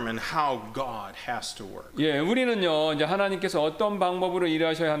predetermine how God has to work. 예, 우리는요 이제 하나님께서 어떤 방법으로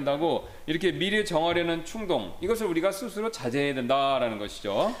일하셔야 한다고 이렇게 미리 정하려는 충동, 이것을 우리가 스스로 자제해야 된다라는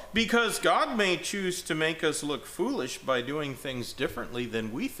것이죠. Because God may choose to make us look foolish by doing things differently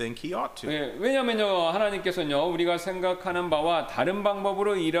than we think He ought to. 예, 왜냐하면요 하나님께서는요 우리가 생각하는 바와 다른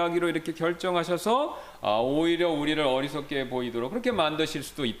방법으로 일하기로 이렇게 결정하셔서 오히려 우리를 어리석게 보이도록 그렇게 만드실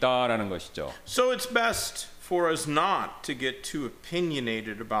수도 있다라는 것이죠. So it's best for us not to get too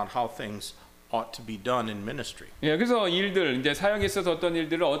opinionated about how things ought to be done in ministry. 예, 그래서 이제 사역에 있어서 어떤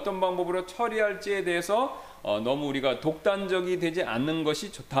일들을 어떤 방법으로 처리할지에 대해서 너무 우리가 독단적이 되지 않는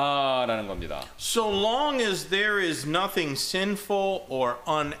것이 좋다라는 겁니다. So long as there is nothing sinful or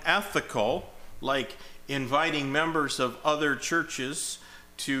unethical, like inviting members of other churches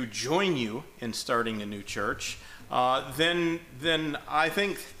to join you in starting a new church, then I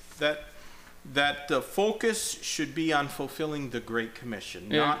think that the focus should be on fulfilling the Great Commission,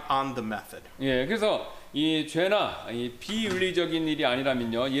 not on the method. 예, 그래서 이 죄나 이 비윤리적인 일이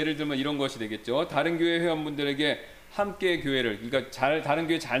아니라면요, 예를 들면 이런 것이 되겠죠. 다른 교회 회원분들에게 함께 교회를, 그러니까 다른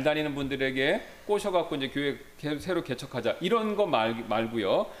교회 잘 다니는 분들에게 꼬셔갖고 이제 교회 새로 개척하자 이런 거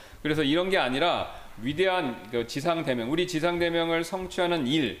말고요. 그래서 이런 게 아니라 위대한 지상대명, 우리 지상대명을 성취하는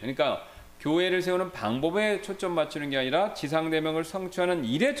일, 그러니까 교회를 세우는 방법에 초점 맞추는 게 아니라 지상대명을 성취하는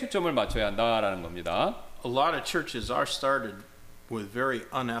일에 초점을 맞춰야 한다라는 겁니다. A lot of churches are started with very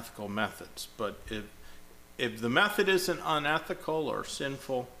unethical methods, but if the method isn't unethical or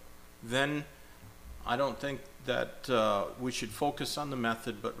sinful, then I don't think that we should focus on the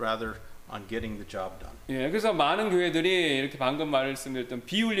method, but rather on getting the job done. 예, 그래서 많은 교회들이 이렇게 방금 말씀드렸던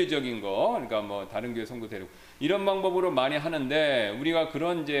비윤리적인 거, 그러니까 뭐 다른 교회 성도 데리고 이런 방법으로 많이 하는데 우리가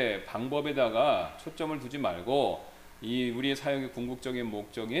그런 이제 방법에다가 초점을 두지 말고 이 우리의 사역의 궁극적인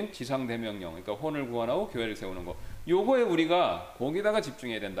목적인 지상 대명령, 그러니까 혼을 구원하고 교회를 세우는 거, 요거에 우리가 거기다가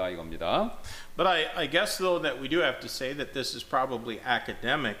집중해야 된다 이겁니다. But I guess though that we do have to say that this is probably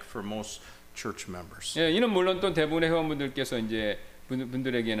academic for most church members. 예, 이는 물론 또 대부분의 회원분들께서 이제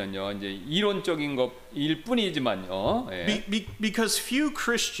분들에게는요 이제 이론적인 것일 뿐이지만요. 예. Because few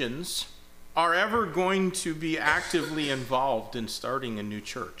Christians are ever going to be actively involved in starting a new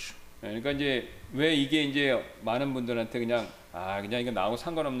church. 예, 그러니까 이제 왜 이게 이제 많은 분들한테 그냥 이거 나하고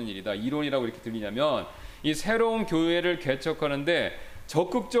상관없는 일이다 이론이라고 이렇게 들리냐면 이 새로운 교회를 개척하는데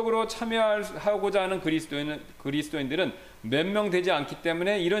적극적으로 참여하고자 하는 그리스도인들은 몇 명 되지 않기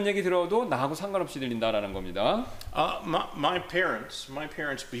때문에 이런 얘기 들어도 나하고 상관없이 들린다라는 겁니다. My parents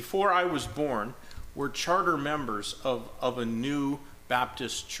before I was born were charter members of a new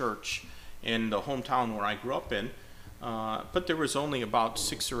Baptist church in the hometown where I grew up in, but there was only about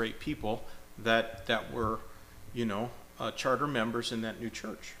 6 or 8 people that were, charter members in that new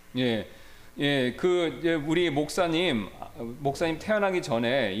church. 예, 예, 우리 목사님 태어나기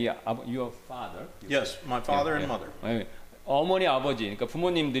전에 your father, yes, my father and mother. 예, 어머니 아버지, 그러니까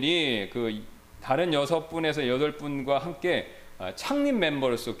부모님들이 다른 6분에서 8분과 함께 창립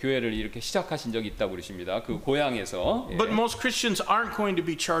멤버로서 교회를 이렇게 시작하신 적이 있다고 그러십니다. 그 고향에서. 예. But most Christians aren't going to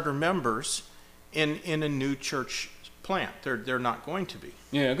be charter members in a new church plant. They're not going to be.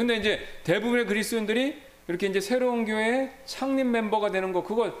 예, 근데 이제 대부분의 그리스도인들이 이렇게 이제 새로운 교회 창립 멤버가 되는 거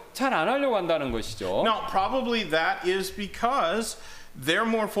그거 잘 안 하려고 한다는 것이죠. Now, probably that is because they're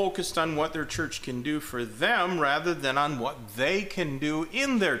more focused on what their church can do for them rather than on what they can do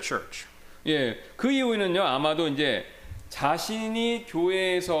in their church. 예, 그 이유는요 아마도 이제 자신이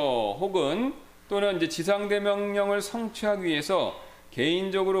교회에서 혹은 또는 이제 지상대명령을 성취하기 위해서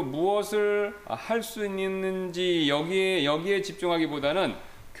개인적으로 무엇을 할 수 있는지 여기에 집중하기보다는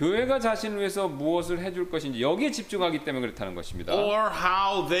교회가 자신을 위해서 무엇을 해줄 것인지 여기에 집중하기 때문에 그렇다는 것입니다. Or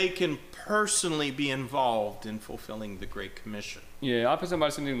how they can personally be involved in fulfilling the Great Commission. 예, 앞에서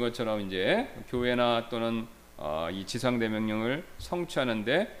말씀드린 것처럼 이제 교회나 또는 이 지상대명령을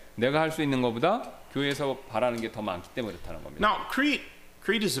성취하는데 내가 할 수 있는 것보다 교회에서 바라는 게 더 많기 때문에 그렇다는 겁니다. Now,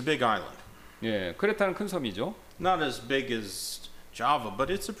 Crete is a big island. 예, 크레타는 큰 섬이죠. Not as big as Java,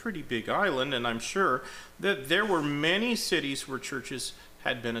 but it's a pretty big island, and I'm sure that there were many cities where churches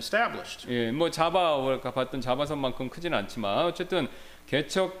had been established. 예, 뭐 봤던 자바섬만큼 크진 않지만 어쨌든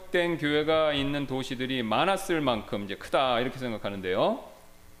개척된 교회가 있는 도시들이 많았을 만큼 이제 크다 이렇게 생각하는데요.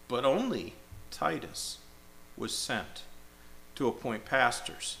 But only Titus was sent to appoint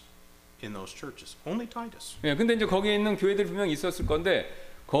pastors in those churches. Only Titus. 예, 근데 이제 거기에 있는 교회들 분명히 있었을 건데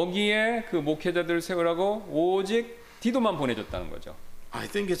거기에 그 목회자들을 세우라고 오직 디도만 보내줬다는 거죠. I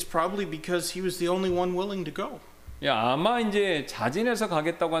think it's probably because he was the only one willing to go. 예, 아마 이제 자진해서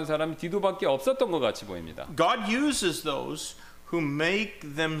가겠다고 한 사람이 디도밖에 없었던 것 같이 보입니다. God uses those who make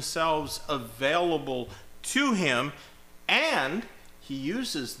themselves available to him, and he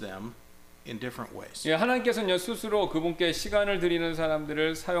uses them in different ways. 예, 하나님께서는 스스로 그분께 시간을 드리는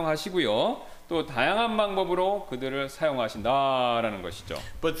사람들을 사용하시고요. 또 다양한 방법으로 그들을 사용하신다라는 것이죠.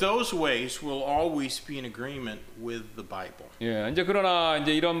 But those ways will always be in agreement with the Bible. 예, 이제 그러나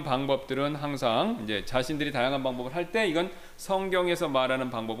이제 이런 방법들은 항상 이제 자신들이 다양한 방법을 할 때 이건 성경에서 말하는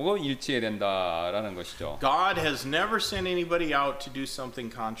방법하고 일치해야 된다라는 것이죠. God has never sent anybody out to do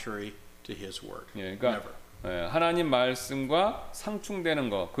something contrary to his word. 예, 그러니까 Never. 예, 하나님 말씀과 상충되는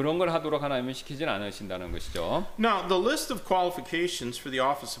거 그런 걸 하도록 하나님은 시키진 않으신다는 것이죠. Now, the list of qualifications for the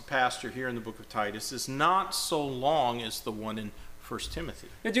office of pastor here in the book of Titus is not so long as the one in 1 Timothy.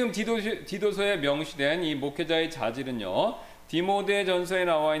 지금 디도서에 명시된 이 목회자의 자질은요. 디모데전서에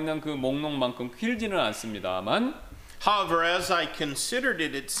나와 있는 그 목록만큼 길지는 않습니다만 However, as I considered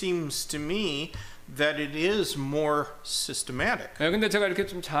it, it seems to me that it is more systematic. 네, 근데 제가 이렇게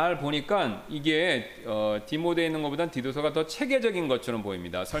좀 잘 보니까 이게 디모데에 있는 것보단 디도서가 더 체계적인 것처럼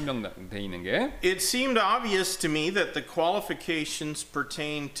보입니다. 설명돼 있는 게. It seemed obvious to me that the qualifications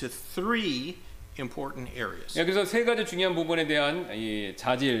pertain to three important areas. 네, 그래서 세 가지 중요한 부분에 대한 이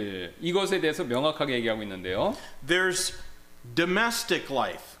자질 이것에 대해서 명확하게 얘기하고 있는데요. There's domestic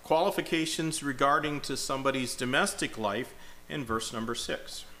life, qualifications regarding to somebody's domestic life in verse number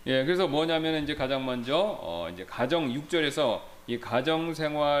 6. 예, 그래서 뭐냐면 이제 가장 먼저 이제 가정 6절에서 이 가정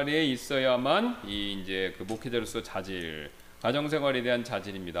생활에 있어야만 이 이제 그 목회자로서 자질, 가정 생활에 대한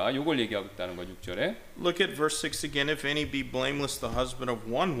자질입니다. 이걸 얘기하고 있다는 거 6절에. Look at verse 6 again. If any be blameless, the husband of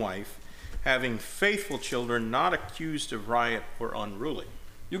one wife, having faithful children, not accused of riot or unruly.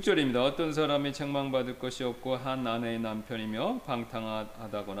 6절입니다. 어떤 사람이 책망받을 것이 없고 한 아내의 남편이며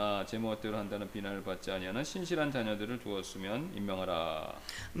방탕하다거나 제멋대로 한다는 비난을 받지 아니하는 신실한 자녀들을 두었으면 임명하라.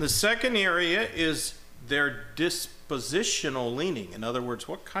 The second area is their dispositional leaning. In other words,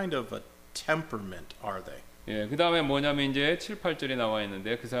 what kind of a temperament are they? 예, 그 다음에 뭐냐면 이제 7, 8절에 나와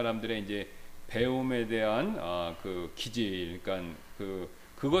있는데 그 사람들의 이제 배움에 대한 그 기질, 그러니까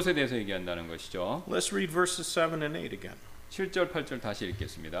그것에 대해서 얘기한다는 것이죠. Let's read verses 7 and 8 again. 7절, 8절 다시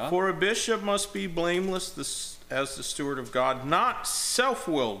읽겠습니다. For a bishop must be blameless as the steward of God, not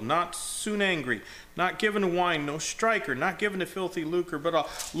self-willed, not soon angry, not given to wine, no striker, not given to filthy lucre, but a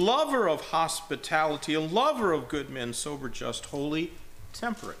lover of hospitality, a lover of good men, sober, just, holy,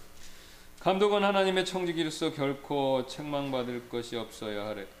 temperate. 감독은 하나님의 청지기로서 결코 책망받을 것이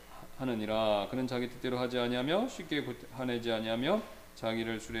없어야 하느니라. 그는 자기 뜻대로 하지 아니하며 쉽게 화내지 아니하며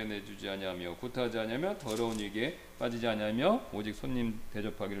자기를 술에 내주지 아니하며 구타하지 아니하며 더러운 일에 빠지지 아니하며 오직 손님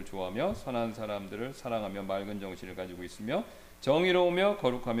대접하기를 좋아하며 선한 사람들을 사랑하며 맑은 정신을 가지고 있으며 정의로우며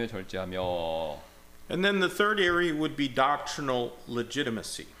거룩하며 절제하며. And then the third area would be doctrinal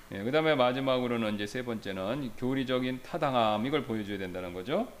legitimacy. 예, 그다음에 마지막으로는 이제 세 번째는 교리적인 타당함 이걸 보여줘야 된다는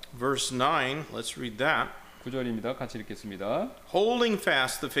거죠. Verse 9, let's read that. 9절입니다. 같이 읽겠습니다. Holding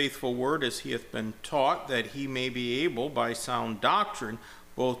fast the faithful word as he hath been taught, that he may be able by sound doctrine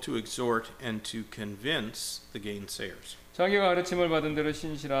both to exhort and to convince the gainsayers. 자기가 가르침을 받은 대로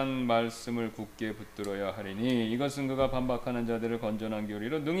신실한 말씀을 굳게 붙들어야 하리니 이것은 그가 반박하는 자들을 건전한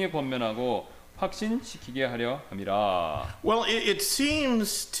교리로 능히 권면하고 확신시키게 하려 함이라. Well, it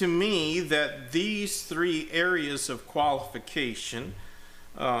seems to me that these three areas of qualification,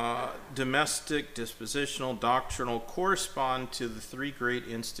 domestic, dispositional, doctrinal, correspond to the three great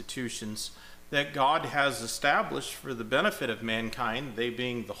institutions that God has established for the benefit of mankind, they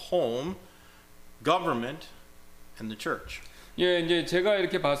being the home, government, and the church. 예, 이제 제가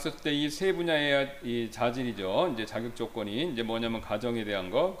이렇게 봤을 때 이 세 분야의 이 자질이죠. 이제 자격 조건이 이제 뭐냐면 가정에 대한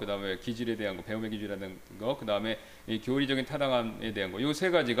거, 그다음에 기질에 대한 거, 배움의 기질에 대한 거, 그다음에 이 교리적인 타당함에 대한 거. 요 세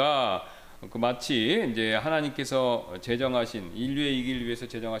가지가 그 마치 이제 하나님께서 제정하신 인류의 이기를 위해서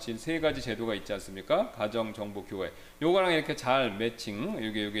제정하신 세 가지 제도가 있지 않습니까? 가정, 정보, 교회. 요거랑 이렇게 잘 매칭,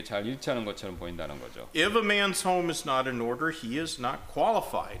 이게 잘 일치하는 것처럼 보인다는 거죠. If a man's home is not in order, he is not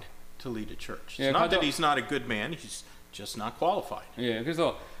qualified to lead a church. It's not that he's not a good man, he's just not qualified. 예,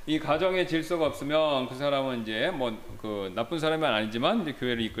 그래서 이 가정에 질서가 없으면 그 사람은 이제 뭐 그 나쁜 사람은 아니지만 이제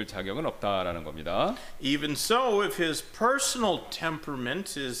교회를 이끌 자격은 없다라는 겁니다. Even so, if his personal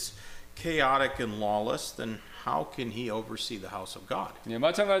temperament is chaotic and lawless, then how can he oversee the house of God? 예,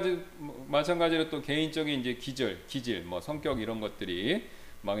 마찬가지로 또 개인적인 이제 기질, 뭐 성격 이런 것들이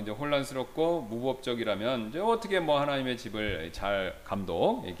막 이제 혼란스럽고 무법적이라면 이제 어떻게 뭐 하나님의 집을 잘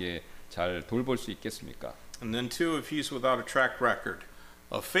감독 이게 잘 돌볼 수 있겠습니까? And then two, if he's without a track record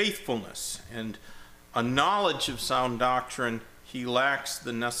of faithfulness and a knowledge of sound doctrine, he lacks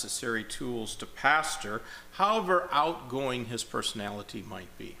the necessary tools to pastor, however outgoing his personality might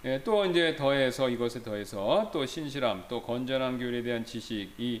be. 예, 또 이제 더해서 이것에 더해서 또 신실함, 또 건전한 교리에 대한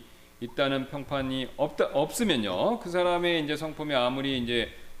지식이 있다는 평판이 없으면요, 그 사람의 이제 성품이 아무리 이제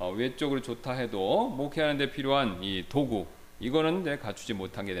외적으로 좋다 해도 목회하는데 필요한 이 도구 이거는 이제 갖추지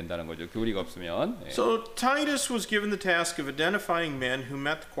못하게 된다는 거죠. 교리가 없으면. 예. So Titus was given the task of identifying men who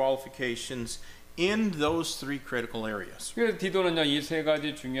met the qualifications in those three critical areas. 그래서 디도는요, 이 세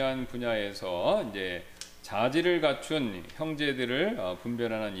가지 중요한 분야에서 이제 자질을 갖춘 형제들을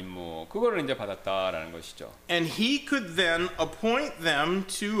분별하는 임무, 그거를 이제 받았다라는 것이죠. And he could then appoint them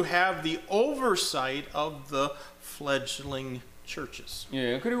to have the oversight of the fledgling churches.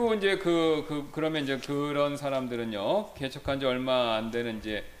 예, 그리고 이제 그러면 이제 그런 사람들은요, 개척한 지 얼마 안 되는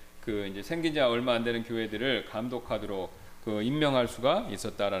이제 이제 생긴 지 얼마 안 되는 교회들을 감독하도록 임명할 수가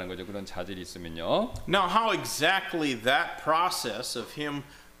있었다라는 거죠. 그런 자질이 있으면요. Now, how exactly that process of him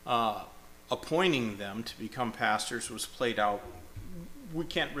appointing them to become pastors was played out, we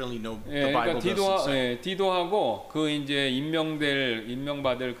can't really know. The 예, Bible 그러니까 doesn't say. 디도하고 그 이제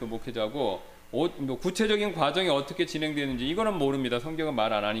임명받을 그 목회자고 뭐 구체적인 과정이 어떻게 진행되는지 이거는 모릅니다. 성경은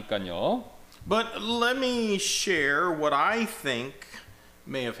말 안 하니까요. But let me share what I think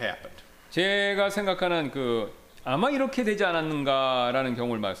may have happened. 제가 생각하는 아마 이렇게 되지 않았는가라는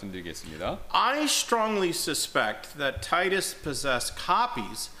경우를 말씀드리겠습니다. I strongly suspect that Titus possessed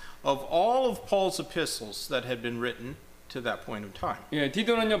copies of all of Paul's epistles that had been written to that point of time. 예,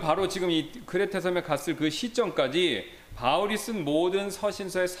 디도는요, 바로 지금 이 크레테 섬에 갔을 그 시점까지 바울이 쓴 모든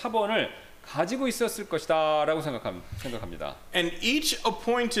서신서의 사본을 가지고 있었을 것이다라고 생각합니다. And each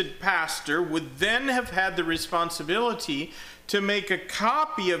appointed pastor would then have had the responsibility to make a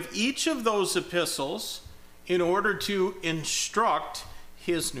copy of each of those epistles in order to instruct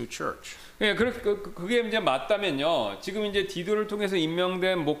his new church. 예, 그게 이제 맞다면요, 지금 이제 디도를 통해서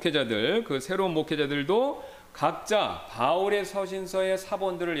임명된 목회자들, 그 새로운 목회자들도 각자 바울의 서신서의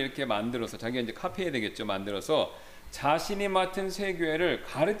사본들을 이렇게 만들어서 자기가 이제 카피해야 되겠죠. 만들어서 자신이 맡은 새 교회를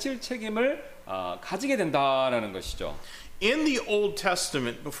가르칠 책임을 가지게 된다라는 것이죠. In the Old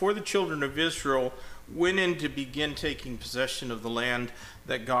Testament, before the children of Israel went in to begin taking possession of the land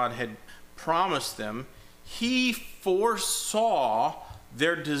that God had promised them, he foresaw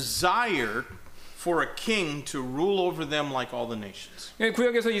their desire for a king to rule over them like all the nations. 예,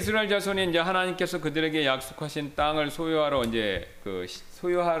 구약에서 이스라엘 자손이 이제 하나님께서 그들에게 약속하신 땅을 소유하려고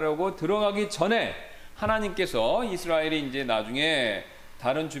들어가기 전에 하나님께서 이스라엘이 이제 나중에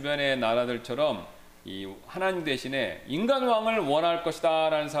다른 주변의 나라들처럼 이 하나님 대신에 인간 왕을 원할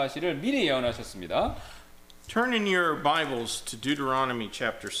것이다라는 사실을 미리 예언하셨습니다. Turn in your Bibles to Deuteronomy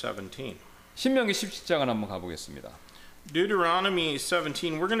chapter 17. 신명기 17장을 한번 가보겠습니다. Deuteronomy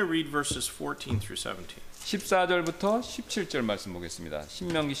 17, we're going to read verses 14 through 17. 14절부터 17절 말씀 보겠습니다.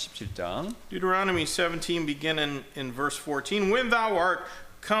 신명기 17장. Deuteronomy 17, beginning in verse 14. When thou art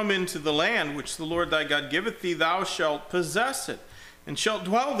come into the land which the Lord thy God giveth thee, thou shalt possess it, and shalt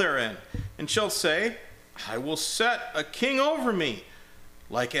dwell therein, and shalt say, I will set a king over me,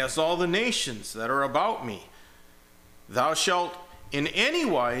 like as all the nations that are about me. Thou shalt in any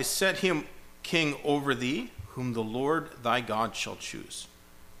wise set him king over thee, whom the Lord thy God shall choose.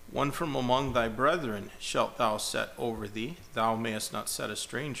 One from among thy brethren shalt thou set over thee. Thou mayest not set a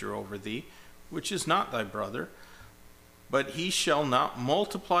stranger over thee, which is not thy brother. But he shall not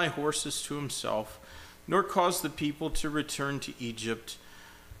multiply horses to himself, nor cause the people to return to Egypt,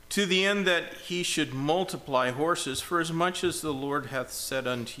 to the end that he should multiply horses. For as much as the Lord hath said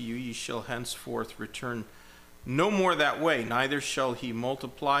unto you, ye shall henceforth return no more that way. Neither shall he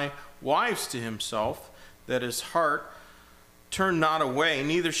multiply wives to himself, that his heart turn not away.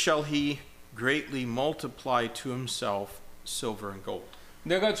 Neither shall he greatly multiply to himself silver and gold.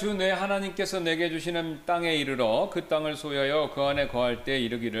 내가 주 내 하나님께서 내게 주시는 땅에 이르러 그 땅을 소유하여 그 안에 거할 때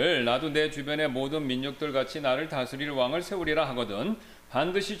이르기를 나도 내 주변의 모든 민족들 같이 나를 다스릴 왕을 세우리라 하거든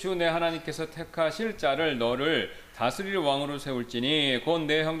반드시 주 내 하나님께서 택하실 자를 너를 다스릴 왕으로 세울지니 곧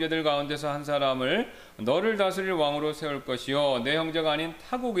내 형제들 가운데서 한 사람을 너를 다스릴 왕으로 세울 것이요 내 형제가 아닌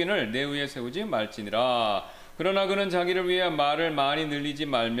타국인을 내 위에 세우지 말지니라. 그러나 그는 자기를 위해 말을 많이 늘리지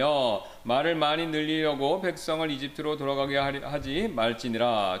말며 말을 많이 늘리려고 백성을 이집트로 돌아가게 하지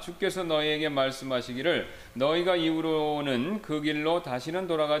말지니라. 주께서 너희에게 말씀하시기를 너희가 이후로는 그 길로 다시는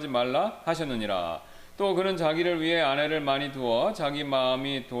돌아가지 말라 하셨느니라. 또 그는 자기를 위해 아내를 많이 두어 자기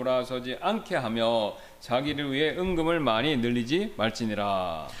마음이 돌아서지 않게 하며 자기를 위해 은금을 많이 늘리지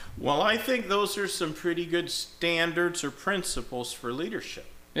말지니라. Well, I think those are some pretty good standards or principles for leadership.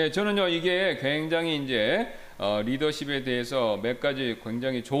 예, 저는요 이게 굉장히 이제 리더십에 대해서 몇 가지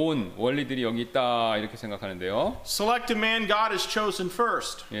굉장히 좋은 원리들이 여기 있다 이렇게 생각하는데요. Select a man God has chosen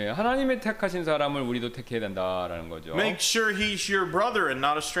first. 예, 하나님의 택하신 사람을 우리도 택해야 된다라는 거죠. Make sure he's your brother and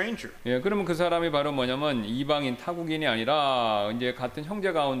not a stranger. 예, 그러면 그 사람이 바로 뭐냐면 이방인 타국인이 아니라 이제 같은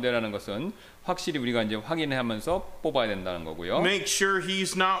형제 가운데라는 것은 확실히 우리가 이제 확인하면서 뽑아야 된다는 거고요. Make sure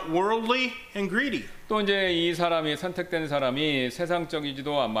he's not worldly and greedy. 또 이제 이 사람이 선택된 사람이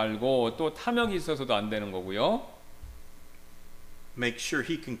세상적이지도 말고 또 탐욕이 있어서도 안 되는 거고요. Make sure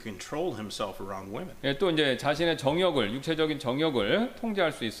he can control himself around women. 예, 또 이제 자신의 정욕을 육체적인 정욕을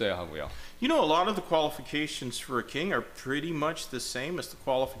통제할 수 있어야 하고요. You know, a lot of the qualifications for a king are pretty much the same as the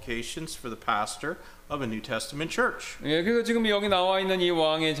qualifications for the pastor of a New Testament church. 예, 그래서 지금 여기 나와 있는 이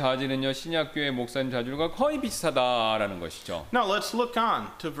왕의 자질은요 신약교회 목사님 자질과 거의 비슷하다라는 것이죠. Now let's look on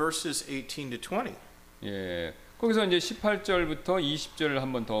to verses 18 to 20. 예, 거기서 이제 18절부터 20절을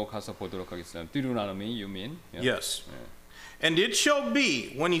한번 더 가서 보도록 하겠습니다. Deuteronomy, you mean? Yes. And it shall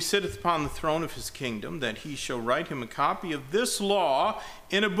be, when he sitteth upon the throne of his kingdom, that he shall write him a copy of this law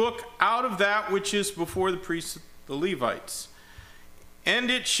in a book out of that which is before the priests, the Levites.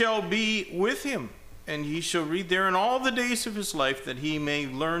 And it shall be with him, and he shall read therein all the days of his life, that he may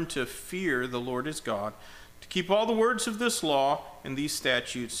learn to fear the Lord his God, to keep all the words of this law and these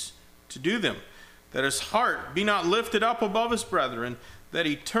statutes, to do them, that his heart be not lifted up above his brethren, that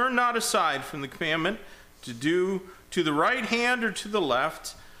he turn not aside from the commandment to do to the right hand or to the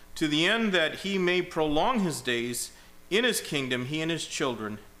left, to the end that he may prolong his days in his kingdom, he and his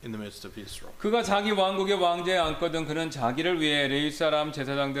children in the midst of Israel. 그가 자기 왕국의 왕좌에 앉거든 그는 자기를 위해 레위 사람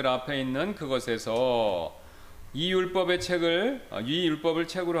제사장들 앞에 있는 그것에서 이 율법을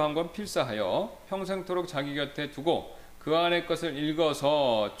책으로 한 권 필사하여 평생토록 자기 곁에 두고 그 안의 것을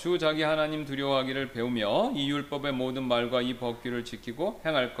읽어서 주 자기 하나님 두려워하기를 배우며 이 율법의 모든 말과 이 법규를 지키고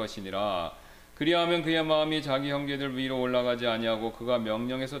행할 것이니라. 그리하면 그의 마음이 자기 형제들 위로 올라가지 아니하고 그가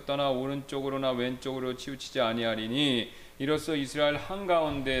명령에서 떠나 오른쪽으로나 왼쪽으로 치우치지 아니하리니 이로써 이스라엘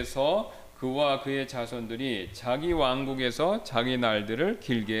한가운데서 그와 그의 자손들이 자기 왕국에서 자기 날들을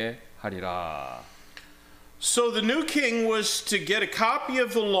길게 하리라. So the new king was to get a copy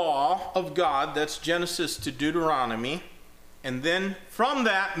of the law of God, that's Genesis to Deuteronomy, and then from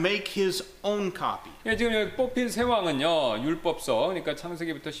that make his own copy. 예, 지금 여기 뽑힌 새 왕은요 율법서, 그러니까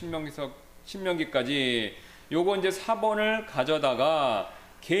창세기부터 신명기까지 요거 이제 사본을 가져다가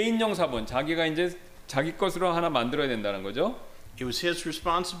개인용 사본, 자기가 이제 자기 것으로 하나 만들어야 된다는 거죠. It was his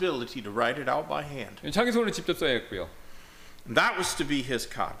responsibility to write it out by hand. 자기 손으로 직접 써야 했고요. That was to be his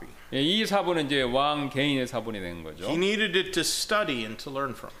copy. 예, 이 사본은 이제 왕 개인의 사본이 되는 거죠. He needed it to study and to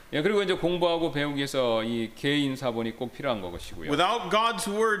learn from. 예, 그리고 이제 공부하고 배우기 위해서 이 개인 사본이 꼭 필요한 것이고요. Without God's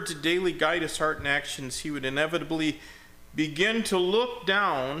word to daily guide his heart and actions, he would inevitably begin to look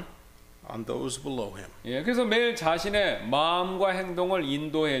down on those below him. 예, 그래서 매일 자신의 마음과 행동을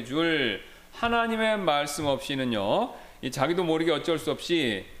인도해 줄 하나님의 말씀 없이는요, 이 자기도 모르게 어쩔 수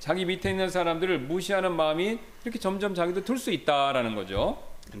없이 자기 밑에 있는 사람들을 무시하는 마음이 이렇게 점점 자기도 들 수 있다라는 거죠.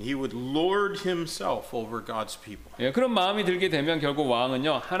 And he would lord himself over God's people. 예, 그런 마음이 들게 되면 결국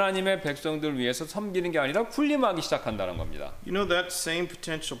왕은요 하나님의 백성들 위해서 섬기는 게 아니라 군림하기 시작한다는 겁니다. You know that same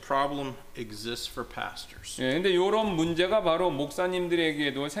potential problem exists for pastors. 예, 근데 이런 문제가 바로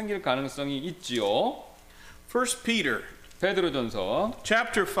목사님들에게도 생길 가능성이 있지요. 1 Peter 베드로전서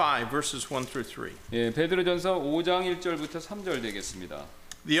chapter 5 verses 1 through 3. 예, 베드로전서 5장 1절부터 3절 되겠습니다.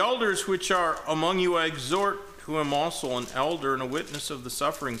 The elders which are among you I exhort, who am also an elder and a witness of the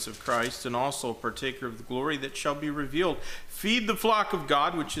sufferings of Christ, and also a partaker of the glory that shall be revealed. Feed the flock of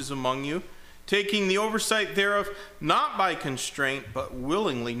God which is among you, taking the oversight thereof, not by constraint, but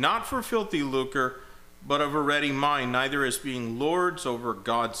willingly, not for filthy lucre, but of a ready mind, neither as being lords over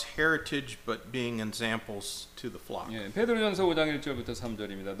God's heritage, but being examples to the flock. 예, 베드로전서 5장 1절부터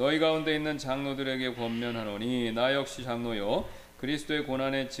 3절입니다. 너희 가운데 있는 장로들에게 권면하노니 나 역시 장로요 그리스도의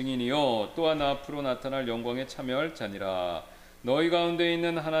고난의 증인이요 또한 앞으로 나타날 영광에 참여할 자니라. 너희 가운데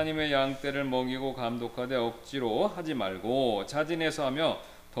있는 하나님의 양떼를 먹이고 감독하되 억지로 하지 말고 자진해서 하며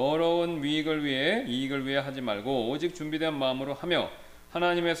더러운 이익을 위해 하지 말고 오직 준비된 마음으로 하며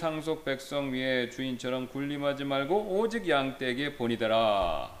하나님의 상속 백성 위에 주인처럼 군림하지 말고 오직 양떼에게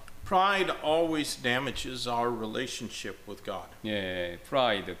본이되라. Pride always damages our relationship with God. 예,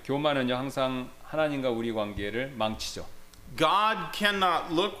 pride, 교만은요 항상 하나님과 우리 관계를 망치죠. God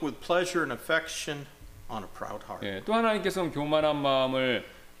cannot look with pleasure and affection on a proud heart. 예, 또 하나님께서는 교만한 마음을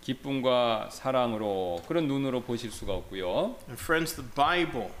기쁨과 사랑으로 그런 눈으로 보실 수가 없고요. And friends, the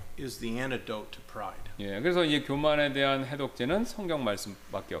Bible is the antidote to pride. 예, 그래서 이 교만에 대한 해독제는 성경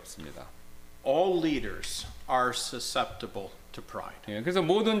말씀밖에 없습니다. all leaders are susceptible to pride. 예, 그래서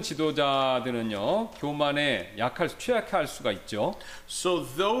모든 지도자들은요 교만에 취약할 수가 있죠. So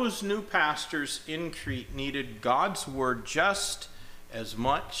those new pastors in Crete needed God's word just as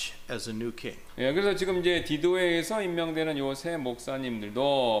much as a new king. 예, 그래서 지금 이제 디도에서 임명되는 요 새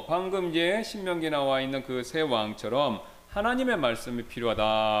목사님들도 방금 이제 신명기에 나와 있는 그 새 왕처럼 하나님의 말씀이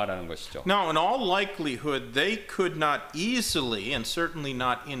필요하다라는 것이죠. Now, in all likelihood, they could not easily and certainly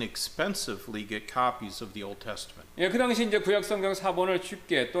not inexpensively get copies of the Old Testament. 예, 그 당시 이제 구약 성경 사본을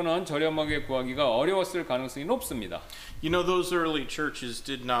쉽게 또는 저렴하게 구하기가 어려웠을 가능성이 높습니다. You know, those early churches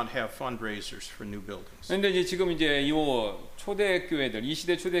did not have fundraisers for new buildings. 그런데 이제 지금 이제 이 초대교회들, 이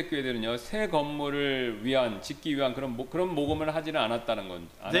시대 초대교회들은요 새 건물을 짓기 위한 그런 모금을 하지는 않았다는 건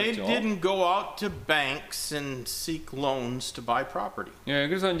They 않았죠. didn't go out to banks and seek loans to buy property. 예,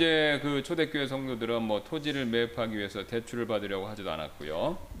 그래서 이제 그 초대교회 성도들은 뭐 토지를 매입하기 위해서 대출을 받으려고 하지도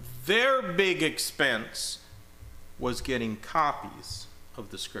않았고요. Their big expense was getting copies of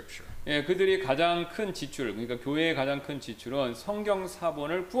the scripture. 예, 그들이 가장 큰 지출, 그러니까 교회의 가장 큰 지출은 성경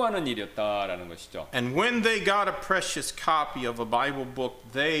사본을 구하는 일이었다라는 것이죠. And when they got a precious copy of a Bible book,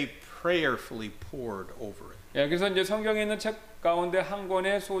 they prayerfully poured over it. 예, 그래서 이제 성경에 있는 책 가운데 한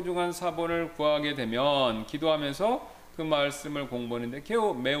권의 소중한 사본을 구하게 되면 기도하면서 그 말씀을 공부하는데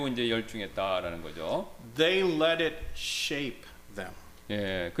매우 이제 열중했다라는 거죠. They let it shape them.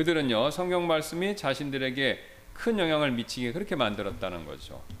 예, 그들은요 성경 말씀이 자신들에게 큰 영향을 미치게 그렇게 만들었다는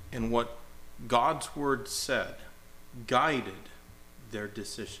거죠. And what God's word said guided their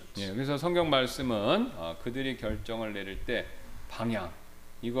decisions. 예, 그래서 성경 말씀은 그들이 결정을 내릴 때 방향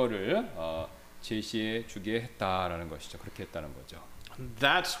이거를 제시해 주게 했다라는 것이죠. 그렇게 했다는 거죠.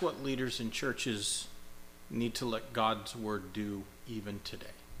 That's what leaders in churches need to let God's word do even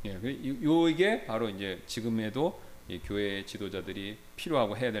today. 예, 이게 바로 이제 지금에도 이 교회 지도자들이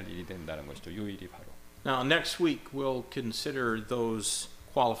필요하고 해야 될 일이 된다는 것이죠. 요 일이 바로. Now, next week we'll consider those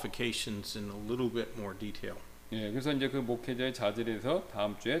qualifications in a little bit more detail. 예, 그래서 이제 그 목회자의 자질에 대해서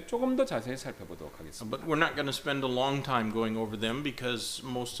다음 주에 조금 더 자세히 살펴보도록 하겠습니다. But we're not going to spend a long time going over them because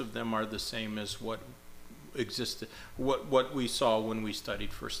most of them are the same as what existed, what we saw when we studied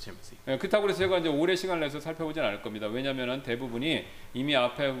 1 Timothy. 예, 그렇다고 해서 제가 이제 오래 시간을 내서 살펴보진 않을 겁니다. 왜냐하면은 대부분이 이미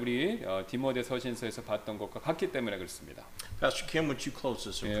앞에 우리 디모데 서신서에서 봤던 것과 같기 때문에 그렇습니다. Pastor Kim, would you close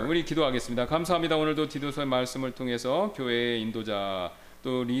this in 예, prayer? 우리 기도하겠습니다. 감사합니다. 오늘도 디도서의 말씀을 통해서 교회의 인도자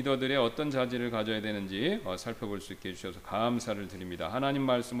또 리더들의 어떤 자질을 가져야 되는지 살펴볼 수 있게 해주셔서 감사를 드립니다. 하나님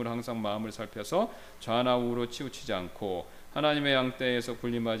말씀으로 항상 마음을 살펴서 좌나 우로 치우치지 않고 하나님의 양떼에서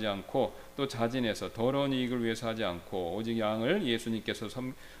군림하지 않고 또 자진해서 더러운 이익을 위해서 하지 않고 오직 양을 예수님께서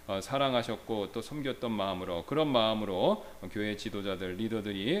사랑하셨고 또 섬겼던 마음으로 그런 마음으로 교회 지도자들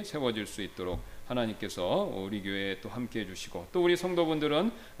리더들이 세워질 수 있도록 하나님께서 우리 교회에 또 함께해 주시고 또 우리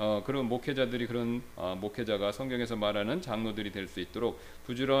성도분들은 그런 목회자들이 그런 목회자가 성경에서 말하는 장로들이 될 수 있도록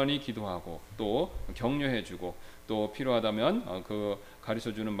부지런히 기도하고 또 격려해 주고 또 필요하다면 그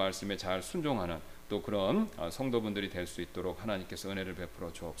가르쳐 주는 말씀에 잘 순종하는 또 그런 성도분들이 될 수 있도록 하나님께서 은혜를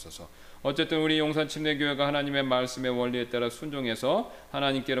베풀어 주옵소서. 어쨌든 우리 용산 침례교회가 하나님의 말씀의 원리에 따라 순종해서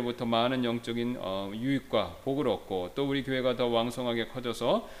하나님께로부터 많은 영적인 유익과 복을 얻고 또 우리 교회가 더 왕성하게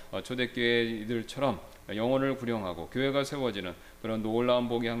커져서 초대교회들처럼 영혼을 구령하고 교회가 세워지는 그런 놀라운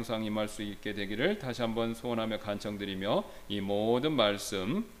복이 항상 임할 수 있게 되기를 다시 한번 소원하며 간청드리며 이 모든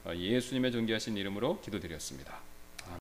말씀 예수님의 존귀하신 이름으로 기도드렸습니다.